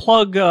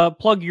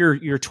 plug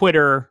your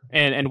Twitter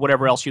and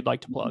whatever else you'd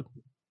like to plug.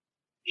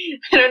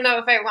 I don't know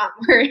if I want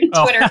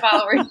more Twitter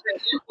followers.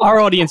 Our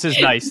audience is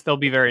nice. They'll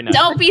be very nice.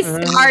 Don't be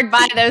scarred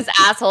by those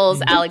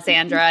assholes,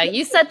 Alexandra.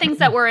 You said things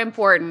that were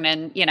important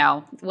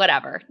and,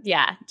 whatever.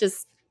 Yeah,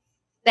 just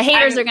the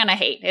haters are going to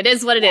hate. It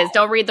is what it is.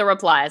 Don't read the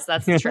replies.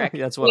 That's the trick.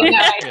 That's what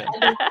I do.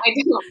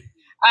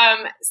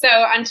 So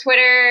on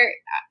Twitter,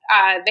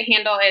 the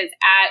handle is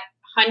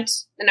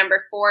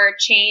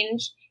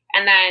 @Hunt4Change.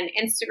 And then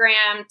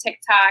Instagram,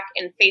 TikTok,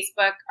 and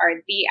Facebook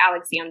are the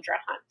Alexandra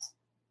Hunt.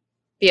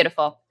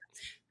 Beautiful.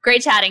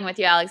 Great chatting with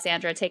you,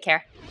 Alexandra. Take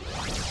care.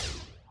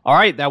 All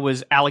right, that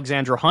was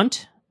Alexandra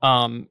Hunt.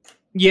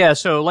 Yeah,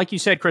 so like you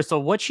said,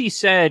 Crystal, what she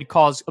said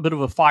caused a bit of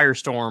a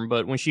firestorm,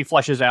 but when she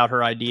fleshes out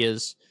her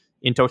ideas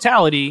in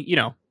totality,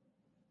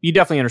 you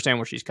definitely understand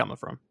where she's coming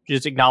from.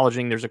 Just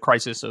acknowledging there's a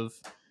crisis of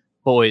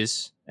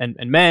boys and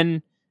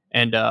men,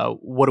 and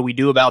what do we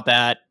do about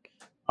that?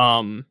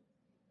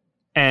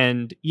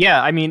 And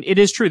yeah, I mean, it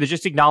is true that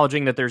just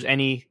acknowledging that there's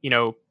any,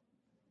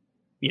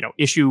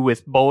 issue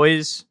with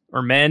boys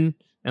or men,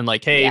 and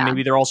like, hey,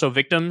 maybe they're also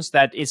victims.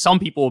 That is, some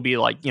people will be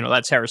like,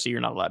 that's heresy.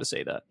 You're not allowed to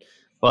say that.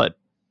 But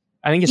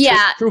I think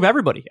it's true of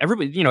everybody.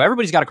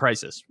 Everybody's got a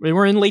crisis.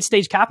 We're in late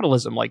stage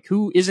capitalism. Like,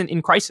 who isn't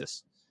in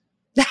crisis?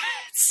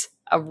 That's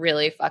a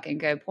really fucking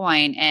good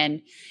point.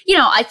 And,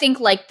 I think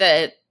like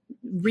the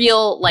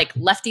real like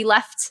lefty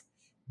left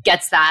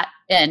gets that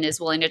and is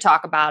willing to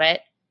talk about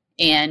it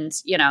and,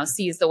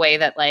 sees the way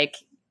that like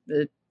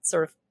the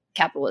sort of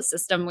capitalist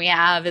system we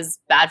have is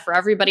bad for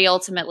everybody.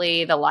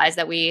 Ultimately, the lies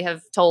that we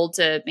have told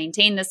to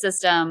maintain the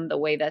system, the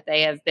way that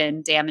they have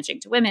been damaging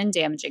to women,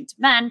 damaging to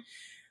men.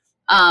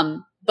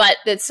 But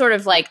it's sort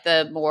of like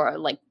the more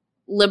like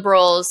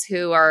liberals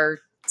who are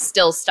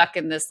still stuck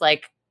in this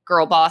like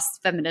girl boss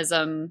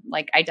feminism,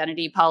 like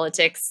identity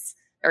politics,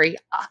 or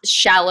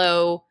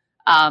shallow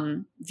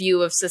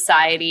view of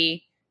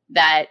society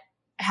that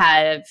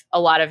have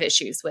a lot of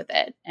issues with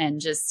it. And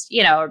just,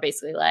 are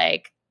basically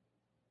like,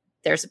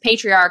 there's a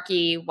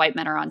patriarchy, white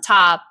men are on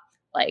top,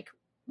 like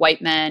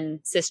white men,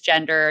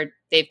 cisgender,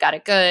 they've got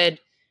it good.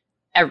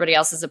 Everybody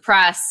else is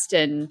oppressed,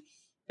 and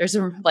there's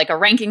a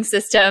ranking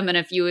system. And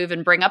if you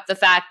even bring up the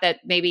fact that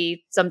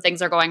maybe some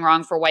things are going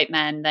wrong for white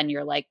men, then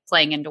you're like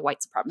playing into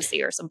white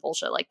supremacy or some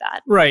bullshit like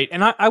that. Right.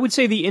 And I would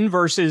say the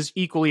inverse is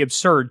equally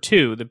absurd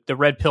too. The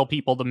red pill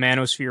people, the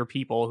manosphere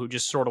people who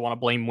just sort of want to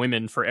blame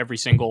women for every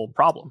single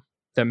problem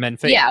that men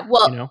face. Yeah.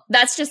 Well,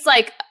 that's just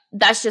like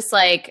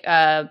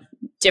a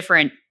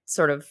different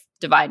sort of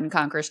divide and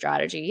conquer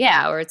strategy.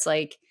 Yeah. Or it's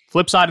like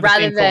flip side of the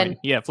same coin.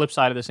 Yeah. Flip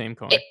side of the same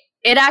coin.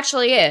 It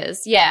actually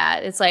is. Yeah.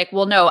 It's like,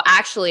 well, no,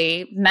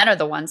 actually men are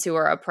the ones who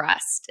are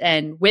oppressed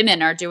and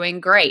women are doing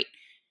great,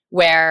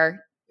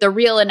 where the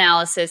real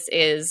analysis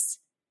is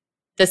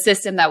the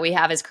system that we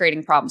have is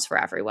creating problems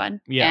for everyone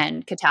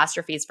and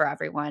catastrophes for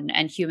everyone,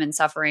 and human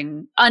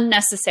suffering,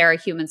 unnecessary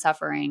human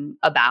suffering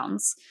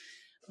abounds.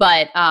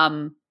 But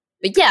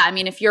yeah, I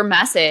mean, if your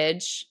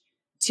message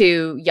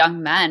to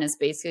young men is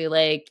basically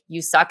like,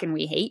 you suck and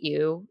we hate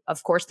you,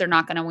 of course they're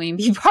not going to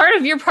be part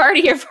of your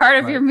party or part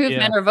of your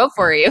movement or vote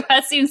for you.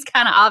 That seems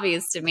kind of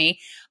obvious to me.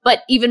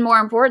 But even more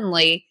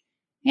importantly,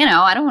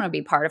 I don't want to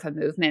be part of a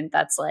movement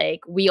that's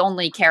like, we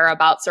only care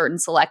about certain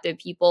selected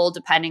people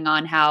depending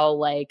on how,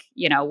 like,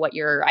 what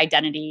your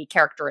identity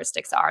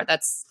characteristics are.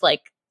 That's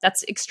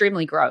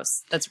extremely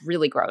gross. That's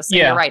really gross. And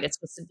you're right. It's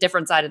just a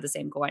different side of the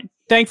same coin.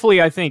 Thankfully,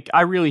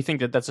 I really think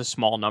that that's a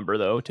small number,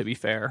 though, to be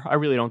fair. I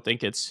really don't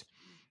think it's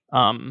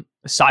a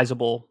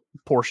sizable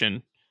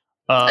portion.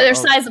 They're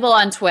sizable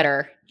on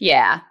Twitter.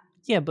 Yeah.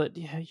 Yeah, but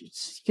you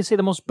can say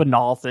the most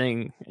banal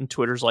thing, and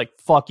Twitter's like,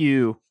 fuck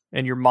you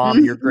and your mom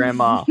and your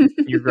grandma,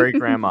 your great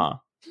grandma.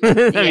 I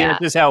mean,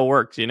 that's just how it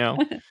works,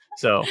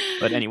 So,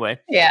 but anyway.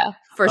 Yeah,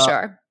 for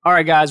sure. All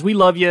right, guys, we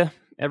love you.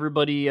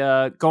 Everybody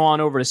go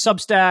on over to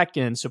Substack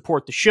and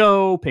support the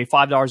show. Pay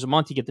 $5 a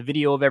month. You get the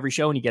video of every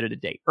show and you get it a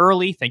day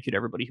early. Thank you to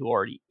everybody who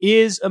already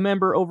is a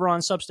member over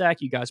on Substack.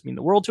 You guys mean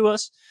the world to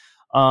us.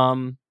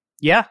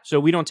 So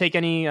we don't take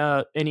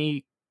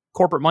any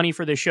corporate money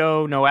for this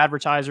show, no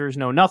advertisers,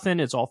 no nothing.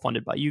 It's all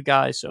funded by you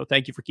guys. So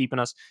thank you for keeping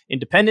us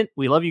independent.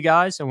 We love you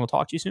guys, and we'll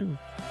talk to you soon.